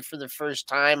Missouri for the first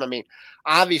time. I mean,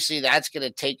 obviously that's going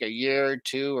to take a year,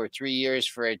 2 or 3 years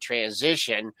for a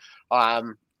transition. Are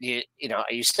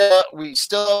we still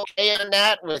okay on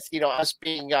that with, us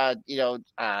being,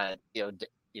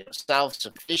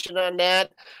 self-sufficient on that?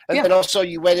 And then also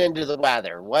you went into the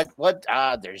weather. What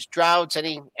there's droughts,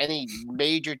 any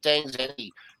major things,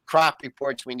 any crop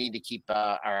reports we need to keep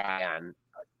our eye on?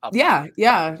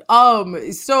 Yeah.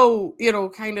 So,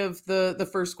 kind of the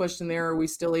first question there, are we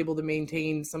still able to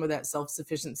maintain some of that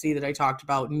self-sufficiency that I talked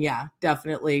about? And yeah,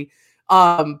 definitely.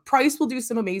 Price will do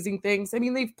some amazing things. I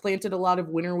mean, they've planted a lot of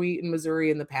winter wheat in Missouri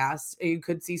in the past. You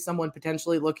could see someone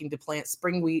potentially looking to plant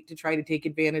spring wheat to try to take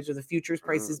advantage of the futures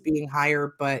prices being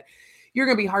higher, but you're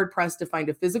going to be hard pressed to find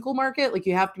a physical market. Like,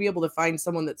 you have to be able to find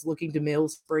someone that's looking to mill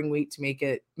spring wheat to make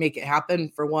it happen,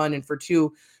 for one, and for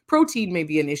two, protein may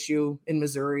be an issue in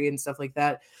Missouri and stuff like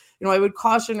that. I would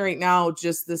caution right now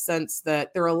just the sense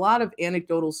that there are a lot of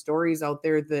anecdotal stories out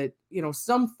there that,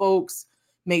 some folks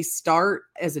may start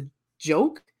as a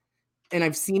joke, and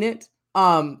I've seen it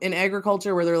in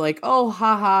agriculture where they're like, oh,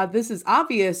 haha, this is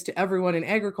obvious to everyone in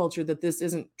agriculture that this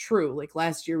isn't true. Like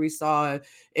last year we saw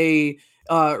a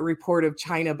report of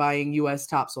China buying U.S.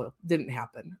 topsoil. Didn't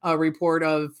happen. A report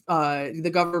of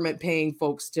the government paying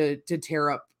folks to tear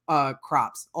up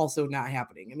crops. Also not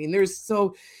happening. I mean, there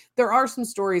are some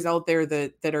stories out there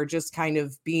that are just kind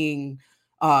of being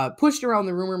pushed around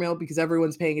the rumor mill because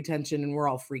everyone's paying attention and we're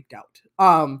all freaked out.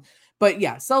 But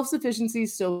yeah, self-sufficiency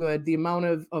is still good. The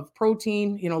amount of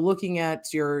protein, looking at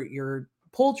your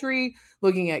poultry,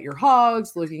 looking at your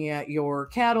hogs, looking at your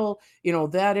cattle,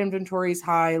 that inventory is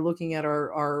high. Looking at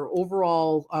our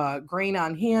overall grain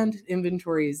on hand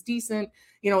inventory is decent.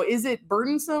 Is it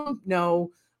burdensome? No.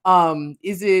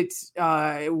 Is it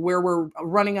where we're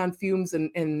running on fumes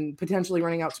and potentially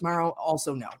running out tomorrow?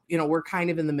 Also, no. We're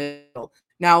kind of in the middle.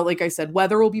 Now, like I said,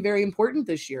 weather will be very important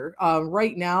this year.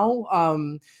 Right now,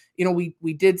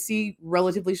 we did see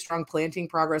relatively strong planting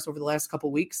progress over the last couple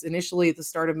of weeks. Initially, at the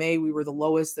start of May, we were the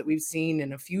lowest that we've seen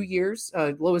in a few years,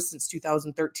 lowest since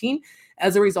 2013.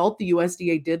 As a result, the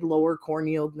USDA did lower corn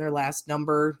yield in their last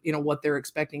number, what they're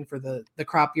expecting for the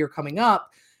crop year coming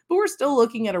up. But we're still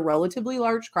looking at a relatively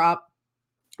large crop.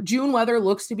 June weather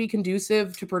looks to be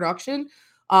conducive to production.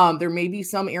 There may be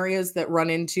some areas that run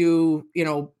into,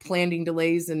 planting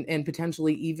delays and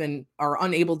potentially even are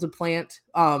unable to plant.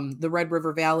 The Red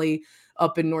River Valley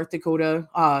up in North Dakota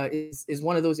is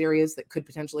one of those areas that could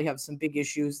potentially have some big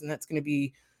issues. And that's going to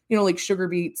be, like sugar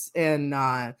beets and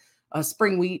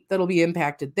spring wheat that'll be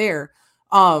impacted there.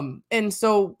 And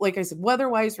so, like I said,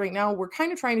 weather-wise right now, we're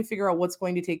kind of trying to figure out what's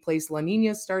going to take place. La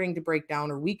Nina is starting to break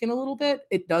down or weaken a little bit.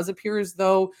 It does appear as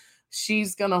though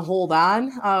she's going to hold on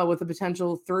with a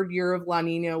potential third year of La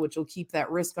Nina, which will keep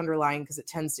that risk underlying because it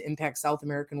tends to impact South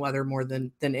American weather more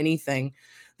than anything.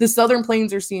 The Southern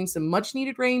Plains are seeing some much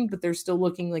needed rain, but they're still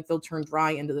looking like they'll turn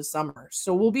dry into the summer.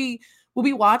 So we'll be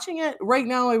watching it. Right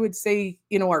now, I would say,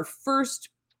 our first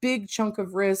big chunk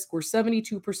of risk, we're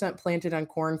 72% planted on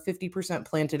corn, 50%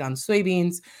 planted on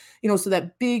soybeans, so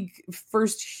that big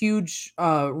first huge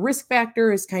risk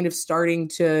factor is kind of starting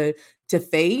to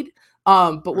fade.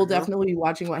 But we'll definitely be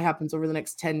watching what happens over the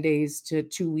next 10 days to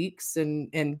 2 weeks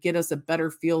and get us a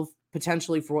better feel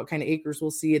potentially for what kind of acres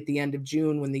we'll see at the end of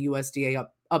June when the USDA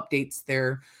updates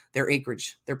their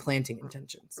acreage, their planting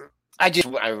intentions.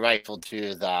 I rifled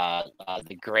through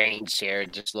the grains here,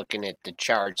 just looking at the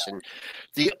charts, and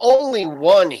the only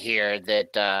one here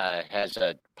that has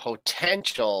a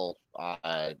potential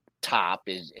top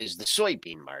is the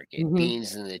soybean market.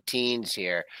 Beans in the teens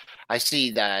here. I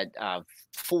see that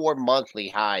 4 monthly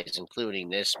highs, including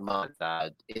this month,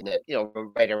 in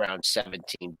right around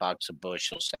 $17 a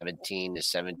bushel, 17 to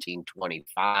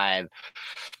 17.25.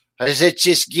 Is it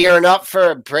just gearing up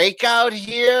for a breakout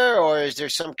here, or is there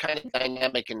some kind of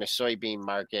dynamic in the soybean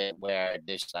market where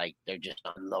they're just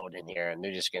unloading here and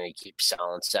they're just going to keep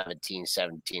selling 17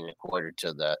 and a quarter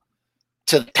till the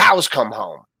cows come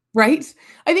home? Right.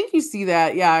 I think you see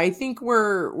that. Yeah. I think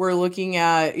we're looking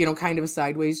at, kind of a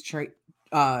sideways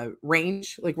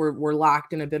range. Like we're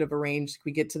locked in a bit of a range.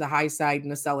 We get to the high side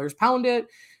and the sellers pound it.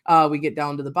 We get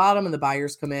down to the bottom and the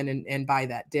buyers come in and buy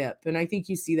that dip. And I think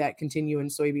you see that continue in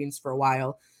soybeans for a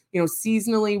while.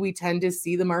 Seasonally, we tend to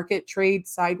see the market trade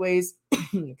sideways,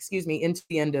 into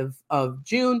the end of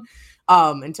June,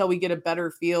 until we get a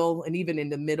better feel, and even in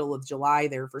the middle of July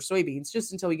there for soybeans,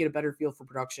 just until we get a better feel for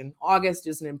production. August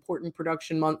is an important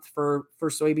production month for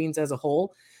soybeans as a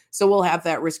whole. So we'll have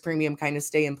that risk premium kind of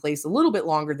stay in place a little bit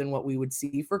longer than what we would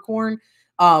see for corn.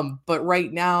 But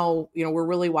right now, we're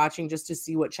really watching just to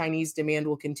see what Chinese demand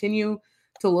will continue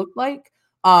to look like.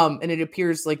 And it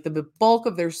appears like the bulk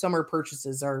of their summer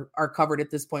purchases are covered at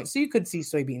this point. So you could see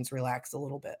soybeans relax a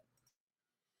little bit.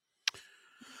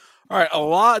 All right, a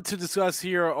lot to discuss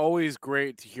here. Always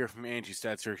great to hear from Angie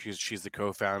Stetzer. She's the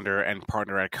co-founder and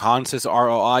partner at Consys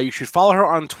ROI. You should follow her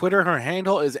on Twitter. Her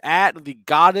handle is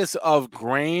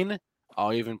 @thegoddessofgrain.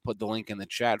 I'll even put the link in the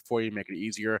chat for you, make it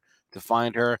easier to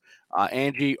find her.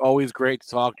 Angie, always great to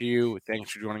talk to you.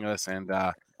 Thanks for joining us, and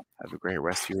Have a great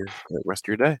rest of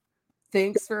your day.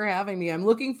 Thanks for having me. I'm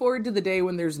looking forward to the day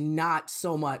when there's not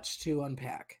so much to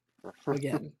unpack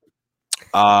again.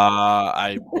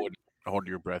 I would hold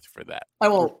your breath for that. I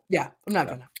won't. Yeah, I'm not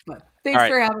gonna. But thanks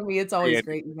for having me. It's always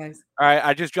great, you guys. All right,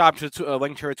 I just dropped a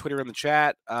link to her Twitter in the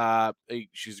chat.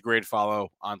 She's a great follow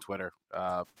on Twitter.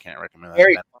 Can't recommend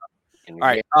that. All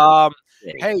right.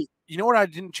 Hey, you know what I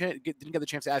didn't get the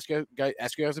chance to ask you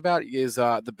guys about is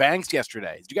the banks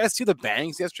yesterday. Did you guys see the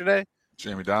banks yesterday?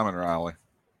 Jamie Dimon rally.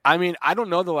 I mean, I don't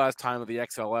know the last time that the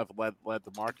XLF led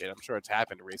the market. I'm sure it's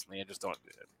happened recently. It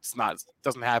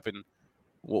doesn't happen.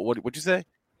 What'd you say?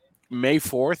 May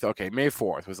 4th? Okay, May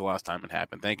 4th was the last time it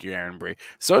happened. Thank you, Aaron Bree.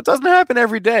 So it doesn't happen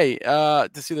every day to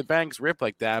see the banks rip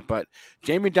like that. But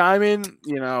Jamie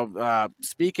Dimon,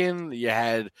 speaking, you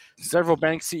had several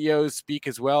bank CEOs speak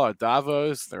as well at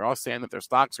Davos. They're all saying that their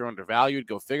stocks are undervalued.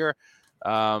 Go figure.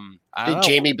 Did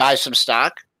Jamie buy some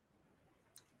stock?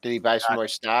 Did he buy some more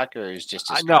stock, or is just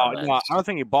his no? I don't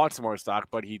think he bought some more stock,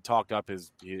 but he talked up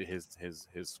his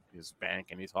bank,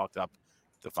 and he talked up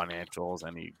the financials,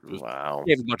 and he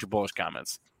gave a bunch of bullish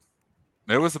comments.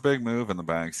 It was a big move in the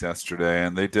banks yesterday,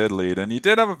 and they did lead. And you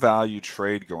did have a value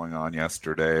trade going on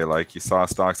yesterday. Like, you saw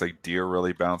stocks like Deere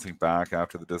really bouncing back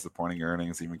after the disappointing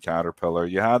earnings, even Caterpillar.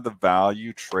 You had the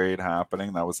value trade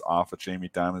happening that was off of Jamie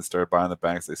Dimon. They started buying the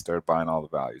banks. They started buying all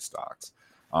the value stocks.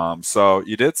 So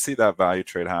you did see that value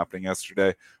trade happening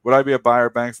yesterday. Would I be a buyer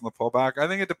of banks in the pullback? I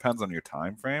think it depends on your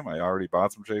time frame. I already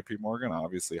bought some JP Morgan,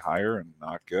 obviously higher and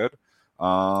not good.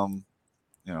 I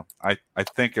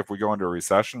think if we go into a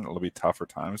recession, it'll be tougher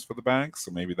times for the banks.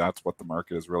 So maybe that's what the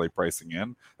market is really pricing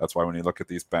in. That's why when you look at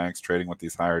these banks trading with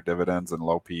these higher dividends and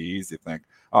low PEs, you think,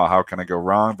 oh, how can I go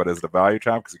wrong? But is it a value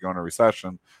trap? Because you go into a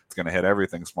recession, it's going to hit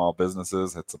everything. Small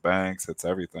businesses, hits the banks, hits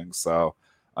everything. So,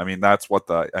 I mean, that's what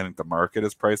I think the market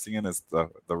is pricing in, is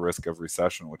the risk of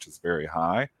recession, which is very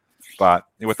high. But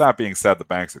with that being said, the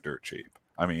banks are dirt cheap.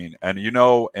 I mean, and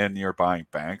you're buying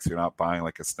banks, you're not buying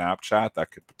like a Snapchat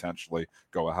that could potentially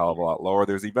go a hell of a lot lower.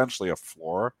 There's eventually a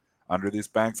floor under these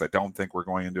banks. I don't think we're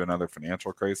going into another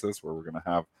financial crisis where we're going to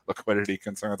have liquidity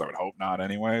concerns. I would hope not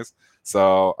anyways.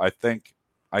 So I think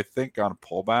on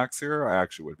pullbacks here, I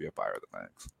actually would be a buyer of the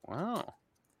banks. Wow.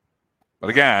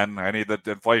 But again, I need the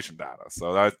inflation data.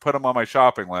 So I put them on my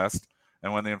shopping list.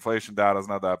 And when the inflation data is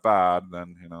not that bad,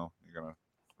 then, you're going to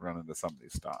run into some of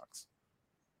these stocks.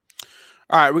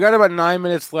 All right, we got about 9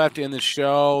 minutes left in the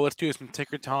show. Let's do some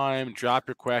ticker time. Drop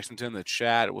your questions in the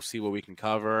chat. We'll see what we can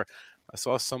cover. I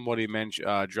saw somebody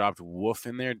dropped Woof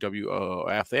in there,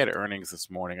 WOOF. They had earnings this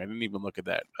morning. I didn't even look at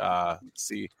that. Let's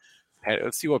see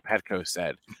what Petco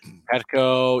said.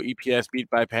 Petco, EPS beat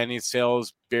by pennies.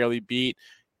 Sales barely beat.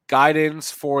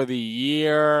 Guidance for the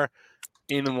year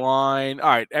in line. All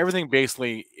right, everything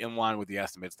basically in line with the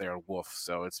estimates there. Woof.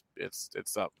 So it's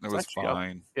up. It was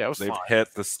fine. Up. Yeah, it was They've fine.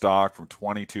 hit the stock from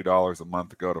 $22 a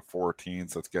month ago to $14,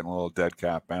 so it's getting a little dead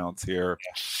cat bounce here.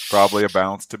 Probably a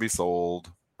bounce to be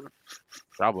sold.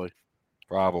 Probably.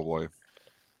 You're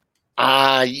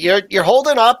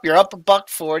holding up. You're up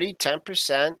 $1.40,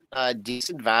 10%,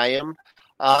 decent volume.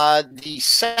 The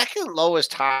second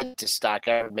lowest high the stock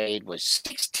ever made was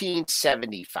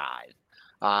 $16.75.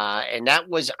 And that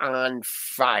was on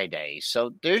Friday.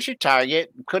 So there's your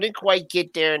target. Couldn't quite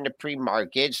get there in the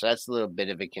pre-market, so that's a little bit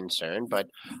of a concern.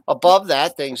 But above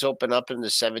that, things open up in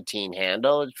the 17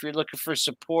 handle. If you're looking for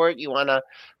support, you want to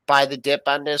buy the dip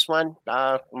on this one.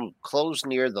 Close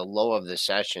near the low of the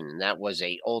session, and that was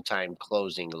a all-time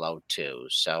closing low too.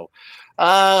 So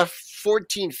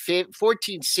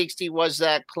 1460 was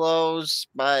that close,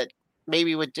 but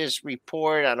maybe with this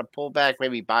report on a pullback,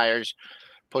 maybe buyers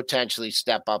potentially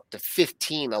step up to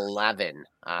 1511.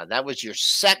 That was your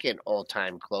second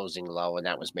all-time closing low, and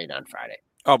that was made on Friday.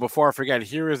 Oh, before I forget,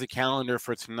 here is the calendar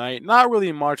for tonight. Not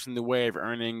really much in the way of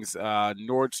earnings.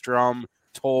 Nordstrom,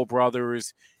 Toll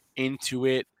Brothers,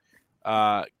 Intuit,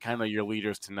 kind of your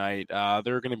leaders tonight.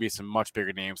 There are going to be some much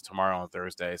bigger names tomorrow on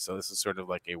Thursday, so this is sort of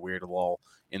like a weird lull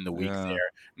in the week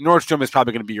there. Nordstrom is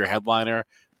probably going to be your headliner,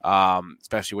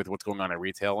 especially with what's going on in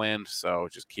retail land, so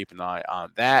just keep an eye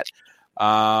on that.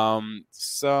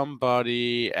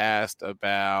 Somebody asked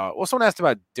about someone asked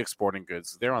about Dick's Sporting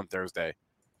Goods. They're on Thursday,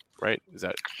 right? Is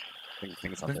that I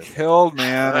think it's on Thursday. Killed,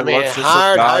 man. I mean,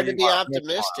 hard to be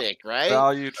optimistic, right?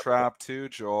 Value trap too,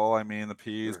 Joel. I mean, the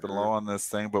P's been low on this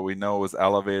thing, but we know it was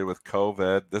elevated with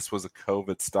COVID. This was a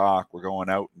COVID stock. We're going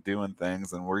out and doing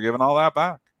things, and we're giving all that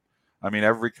back. I mean,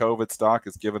 every COVID stock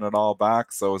is giving it all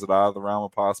back. So is it out of the realm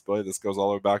of possibility? This goes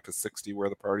all the way back to 60 where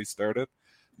the party started.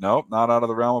 Nope, not out of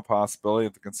the realm of possibility.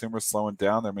 If the consumer's slowing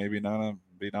down, there may be not a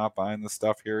be not buying this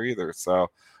stuff here either.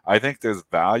 So I think there's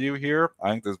value here.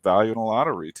 I think there's value in a lot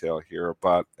of retail here,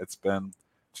 but it's been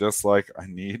just like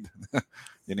you need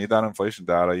that inflation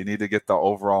data. You need to get the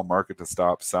overall market to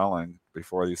stop selling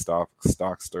before these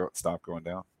stocks stop going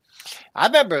down. I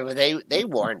remember they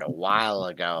warned a while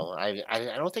ago. I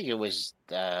don't think it was.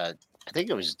 I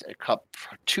think it was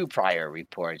two prior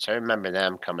reports. I remember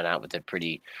them coming out with a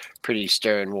pretty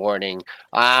stern warning.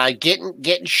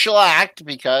 Getting shellacked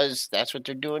because that's what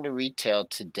they're doing to retail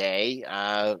today.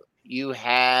 You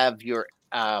have your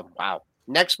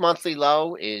next monthly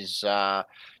low is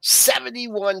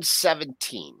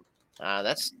 71.17.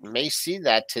 That's may see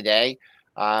that today.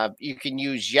 You can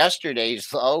use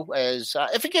yesterday's low as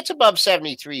if it gets above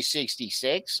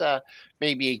 73.66,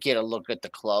 maybe you get a look at the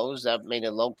close. That made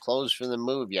a low close for the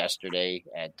move yesterday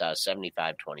at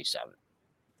 75.27.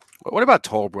 What about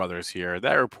Toll Brothers here?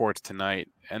 That report's tonight,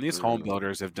 and these home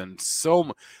builders have done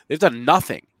they've done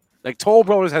nothing. Like Toll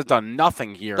Brothers has done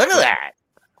nothing here. Look at that.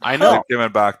 I know. They've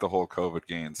given back the whole COVID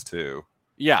gains too.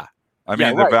 Yeah. I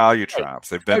mean, they're value traps.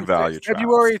 They've been value traps.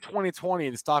 February 2020,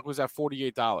 the stock was at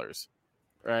 $48.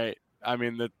 Right. I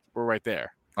mean, we're right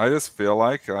there. I just feel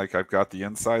like I've got the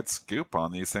inside scoop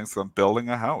on these things. I'm building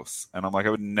a house, and I'm like, I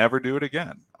would never do it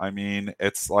again. I mean,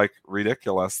 it's like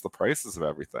ridiculous, the prices of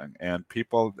everything. And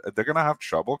people, they're going to have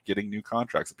trouble getting new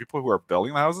contracts. The people who are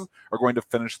building the houses are going to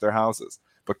finish their houses.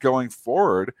 But going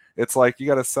forward, it's like you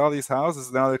got to sell these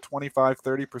houses. Now they're 25,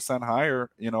 30% higher,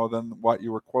 than what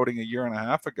you were quoting a year and a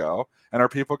half ago. And are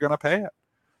people going to pay it?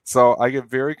 So I get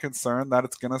very concerned that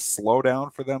it's going to slow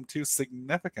down for them too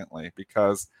significantly,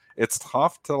 because it's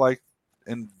tough to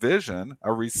envision a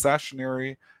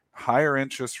recessionary, higher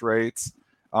interest rates,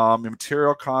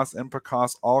 material costs, input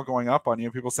costs all going up on you.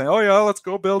 People saying, oh yeah, let's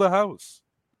go build a house.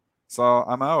 So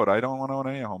I'm out. I don't want to own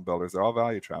any home builders. They're all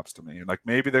value traps to me. Like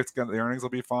maybe the earnings will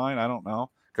be fine. I don't know,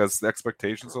 because the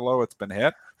expectations are low. It's been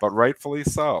hit, but rightfully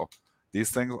so.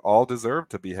 These things all deserve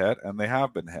to be hit, and they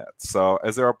have been hit. So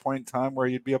is there a point in time where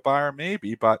you'd be a buyer?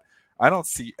 Maybe, but I don't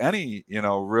see any,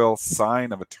 real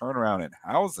sign of a turnaround in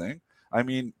housing. I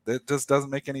mean, it just doesn't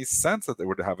make any sense that they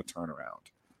would have a turnaround.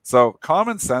 So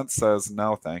common sense says,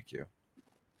 no, thank you.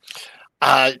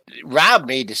 Rob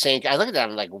made the same. I look at that,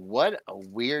 I'm like, what a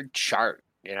weird chart.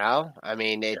 I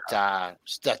mean, the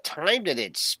time that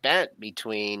it spent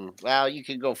between, well, you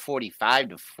could go 45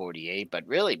 to 48, but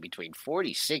really between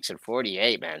 46 and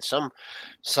 48, man, some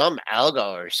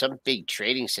algo or some big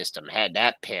trading system had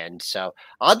that pinned. So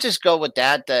I'll just go with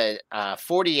that. The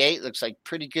 48 looks like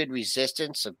pretty good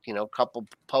resistance, a couple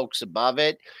pokes above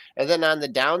it. And then on the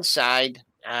downside,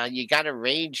 you got a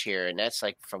range here, and that's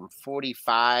like from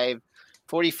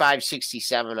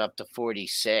 45.67 up to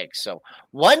 46. So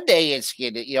one day it's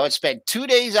getting, it spent 2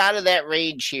 days out of that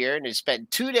range here, and it spent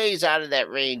 2 days out of that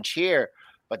range here.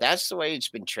 But that's the way it's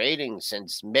been trading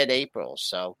since mid-April.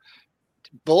 So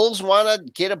Bulls want to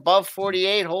get above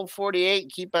 48, hold 48,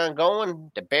 keep on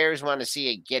going. The Bears want to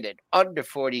see it get it under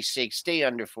 46, stay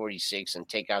under 46, and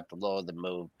take out the low of the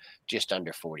move just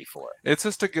under 44. It's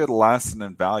just a good lesson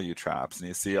in value traps. And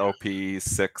you see OP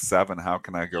 6, 7, how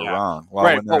can I go wrong? Well,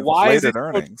 right. But why is it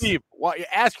so cheap? Why,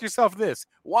 ask yourself this.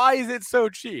 Why is it so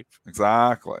cheap?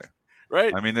 Exactly.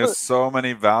 Right. I mean, there's so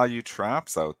many value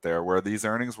traps out there where these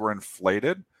earnings were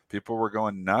inflated. People were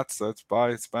going nuts. Let's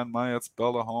buy, spend money. Let's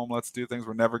build a home. Let's do things.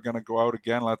 We're never going to go out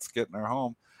again. Let's get in our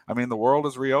home. I mean, the world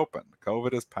is reopened.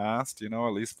 COVID is past, at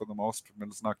least for the most,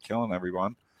 it's not killing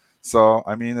everyone. So,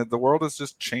 I mean, the world has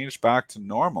just changed back to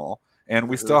normal. And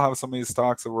we still have some of these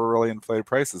stocks that were really inflated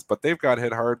prices, but they've got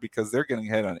hit hard because they're getting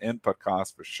hit on input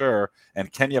costs for sure.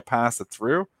 And can you pass it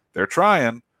through? They're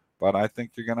trying. But I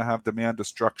think you're going to have demand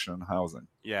destruction in housing.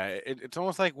 Yeah, it's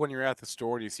almost like when you're at the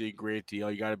store and you see a great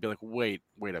deal, you got to be like, wait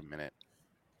a minute.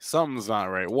 Something's not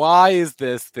right. Why is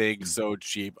this thing so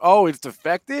cheap? Oh, it's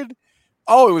defected?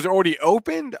 Oh, it was already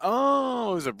opened?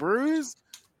 Oh, it was a bruise?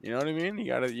 You know what I mean? You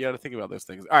gotta think about those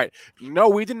things. All right. No,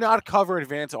 we did not cover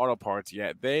Advance Auto Parts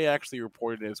yet. They actually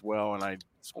reported as well, and I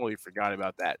totally forgot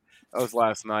about that. That was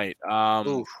last night.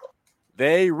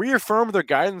 They reaffirmed their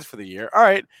guidance for the year. All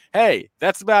right. Hey,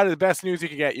 that's about the best news you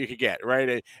could get,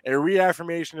 right? A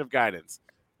reaffirmation of guidance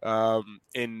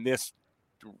in this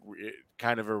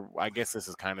kind of I guess this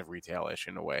is kind of retail-ish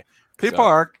in a way. People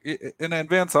aren't in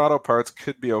Advance Auto Parts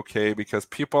could be okay because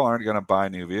people aren't going to buy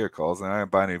new vehicles. And they're going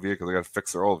to buy new vehicles. They got to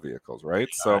fix their old vehicles, right?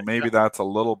 So maybe that's a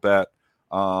little bit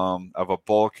of a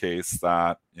bull case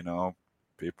that,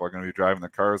 people are going to be driving their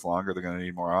cars longer. They're going to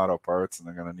need more auto parts and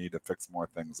they're going to need to fix more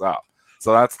things up.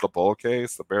 So that's the bull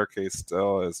case. The bear case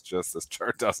still is just this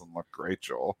chart doesn't look great,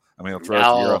 Joel. I mean, it'll throw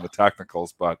it here on the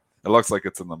technicals, but it looks like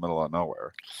it's in the middle of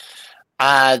nowhere.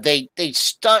 They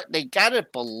got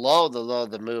it below the low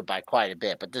of the move by quite a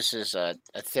bit, but this is a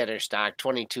thinner stock.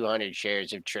 2,200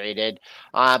 shares have traded,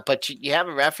 but you have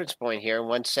a reference point here,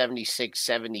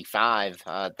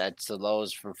 176.75. That's the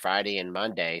lows from Friday and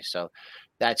Monday, so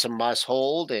that's a must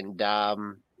hold. And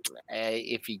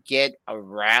if you get a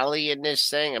rally in this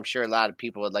thing, I'm sure a lot of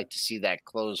people would like to see that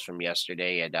close from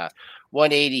yesterday at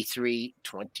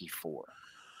 183.24.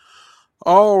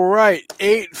 All right,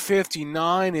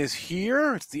 8:59 is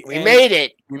here. It's the we made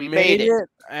it. We made it,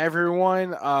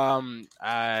 everyone.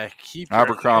 Keep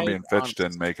Abercrombie and Fitch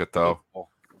didn't make it though.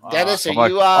 Dennis, I'm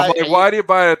like, why do you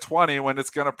buy a 20 when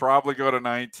it's going to probably go to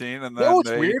 19? And then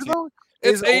what's weird though?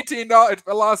 It's $18. It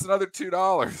lost another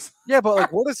 $2. Yeah, but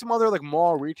like, what are some other like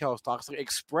mall retail stocks? Like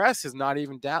Express is not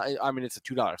even down. I mean, it's a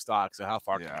 $2 stock, so how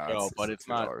far can it go? But it's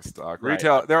not stock. Right.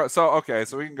 Retail there. So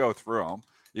we can go through them.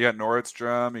 You got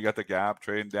Nordstrom, you got the Gap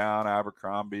trading down,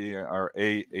 Abercrombie or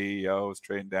AEO is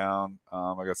trading down.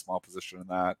 I got a small position in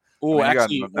that. Oh,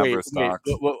 actually, got a number of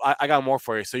stocks. Well, I got more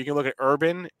for you. So you can look at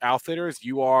Urban Outfitters,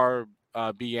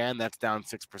 URBN, that's down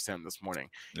 6% this morning.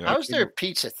 Yeah. How's their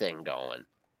pizza thing going?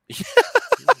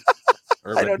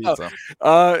 I don't know.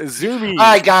 Zoomy. All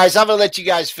right, guys, I'm going to let you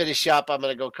guys finish up. I'm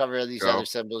going to go cover these other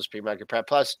symbols, pre-market prep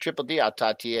plus Triple D. I'll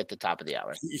talk to you at the top of the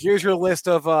hour. Here's your list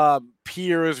of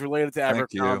peers related to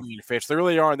Abercrombie and Fitch. There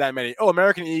really aren't that many. Oh,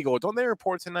 American Eagle. Don't they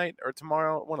report tonight or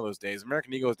tomorrow? One of those days.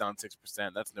 American Eagle is down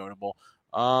 6%. That's notable.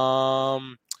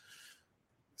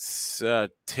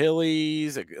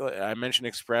 Tilly's, I mentioned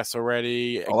Express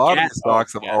already. A lot of these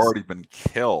stocks have already been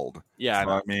killed. Yeah,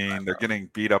 so, I mean, they're getting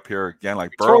beat up here again,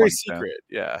 like Victoria's Burlington. Secret,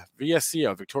 yeah,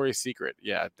 VSCO, Victoria's Secret,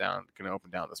 yeah, going to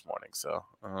open down this morning. So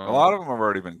a lot of them have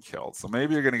already been killed. So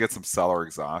maybe you're going to get some seller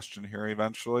exhaustion here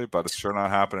eventually, but it's sure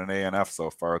not happening in ANF so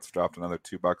far. It's dropped another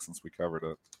 $2 since we covered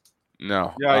it.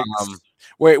 No.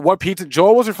 Wait, what pizza?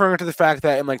 Joel was referring to the fact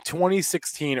that in like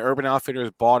 2016, Urban Outfitters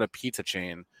bought a pizza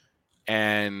chain.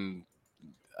 And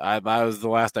that was the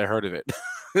last I heard of it.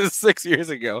 6 years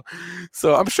ago.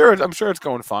 So I'm sure it's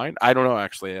going fine. I don't know,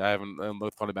 actually. I haven't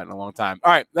thought about it in a long time.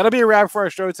 All right, that'll be a wrap for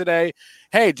our show today.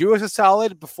 Hey, do us a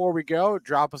solid before we go.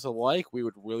 Drop us a like. We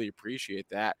would really appreciate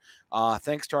that.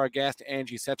 Thanks to our guest,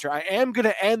 Angie Setzer. I am going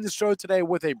to end the show today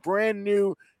with a brand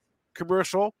new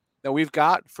commercial that we've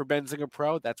got for Benzinga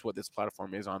Pro. That's what this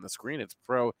platform is on the screen. It's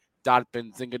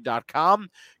pro.benzinga.com.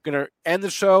 Gonna end the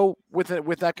show with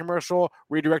that commercial.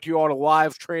 Redirect you all to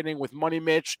live trading with Money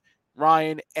Mitch,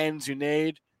 Ryan, and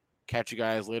Zunaid. Catch you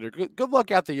guys later. Good luck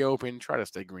at the open. Try to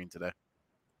stay green today.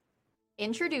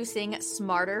 Introducing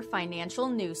Smarter Financial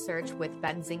News Search with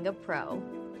Benzinga Pro.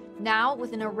 Now,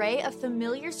 with an array of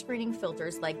familiar screening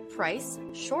filters like price,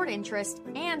 short interest,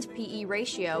 and PE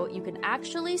ratio, you can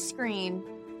actually screen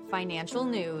financial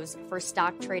news for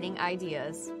stock trading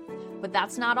ideas. But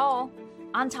that's not all.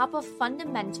 On top of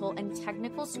fundamental and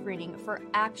technical screening for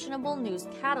actionable news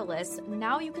catalysts,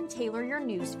 now you can tailor your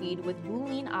newsfeed with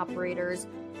Boolean operators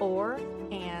or,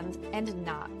 and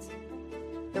not.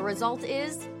 The result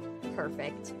is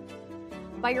perfect.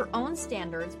 By your own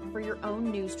standards for your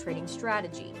own news trading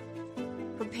strategy.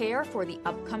 Prepare for the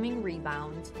upcoming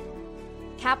rebound.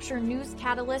 Capture news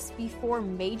catalysts before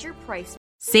major price.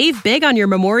 Save big on your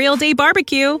Memorial Day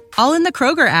barbecue, all in the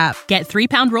Kroger app. Get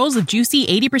 3-pound rolls of juicy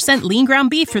 80% lean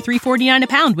ground beef for $3.49 a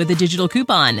pound with a digital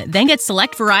coupon. Then get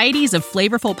select varieties of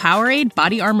flavorful Powerade,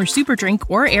 Body Armor Super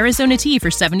Drink, or Arizona tea for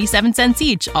 77 cents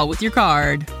each, all with your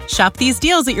card. Shop these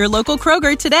deals at your local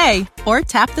Kroger today, or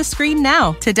tap the screen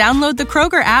now to download the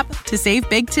Kroger app to save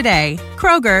big today.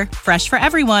 Kroger, fresh for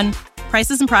everyone.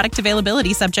 Prices and product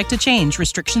availability subject to change.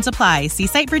 Restrictions apply. See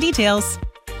site for details.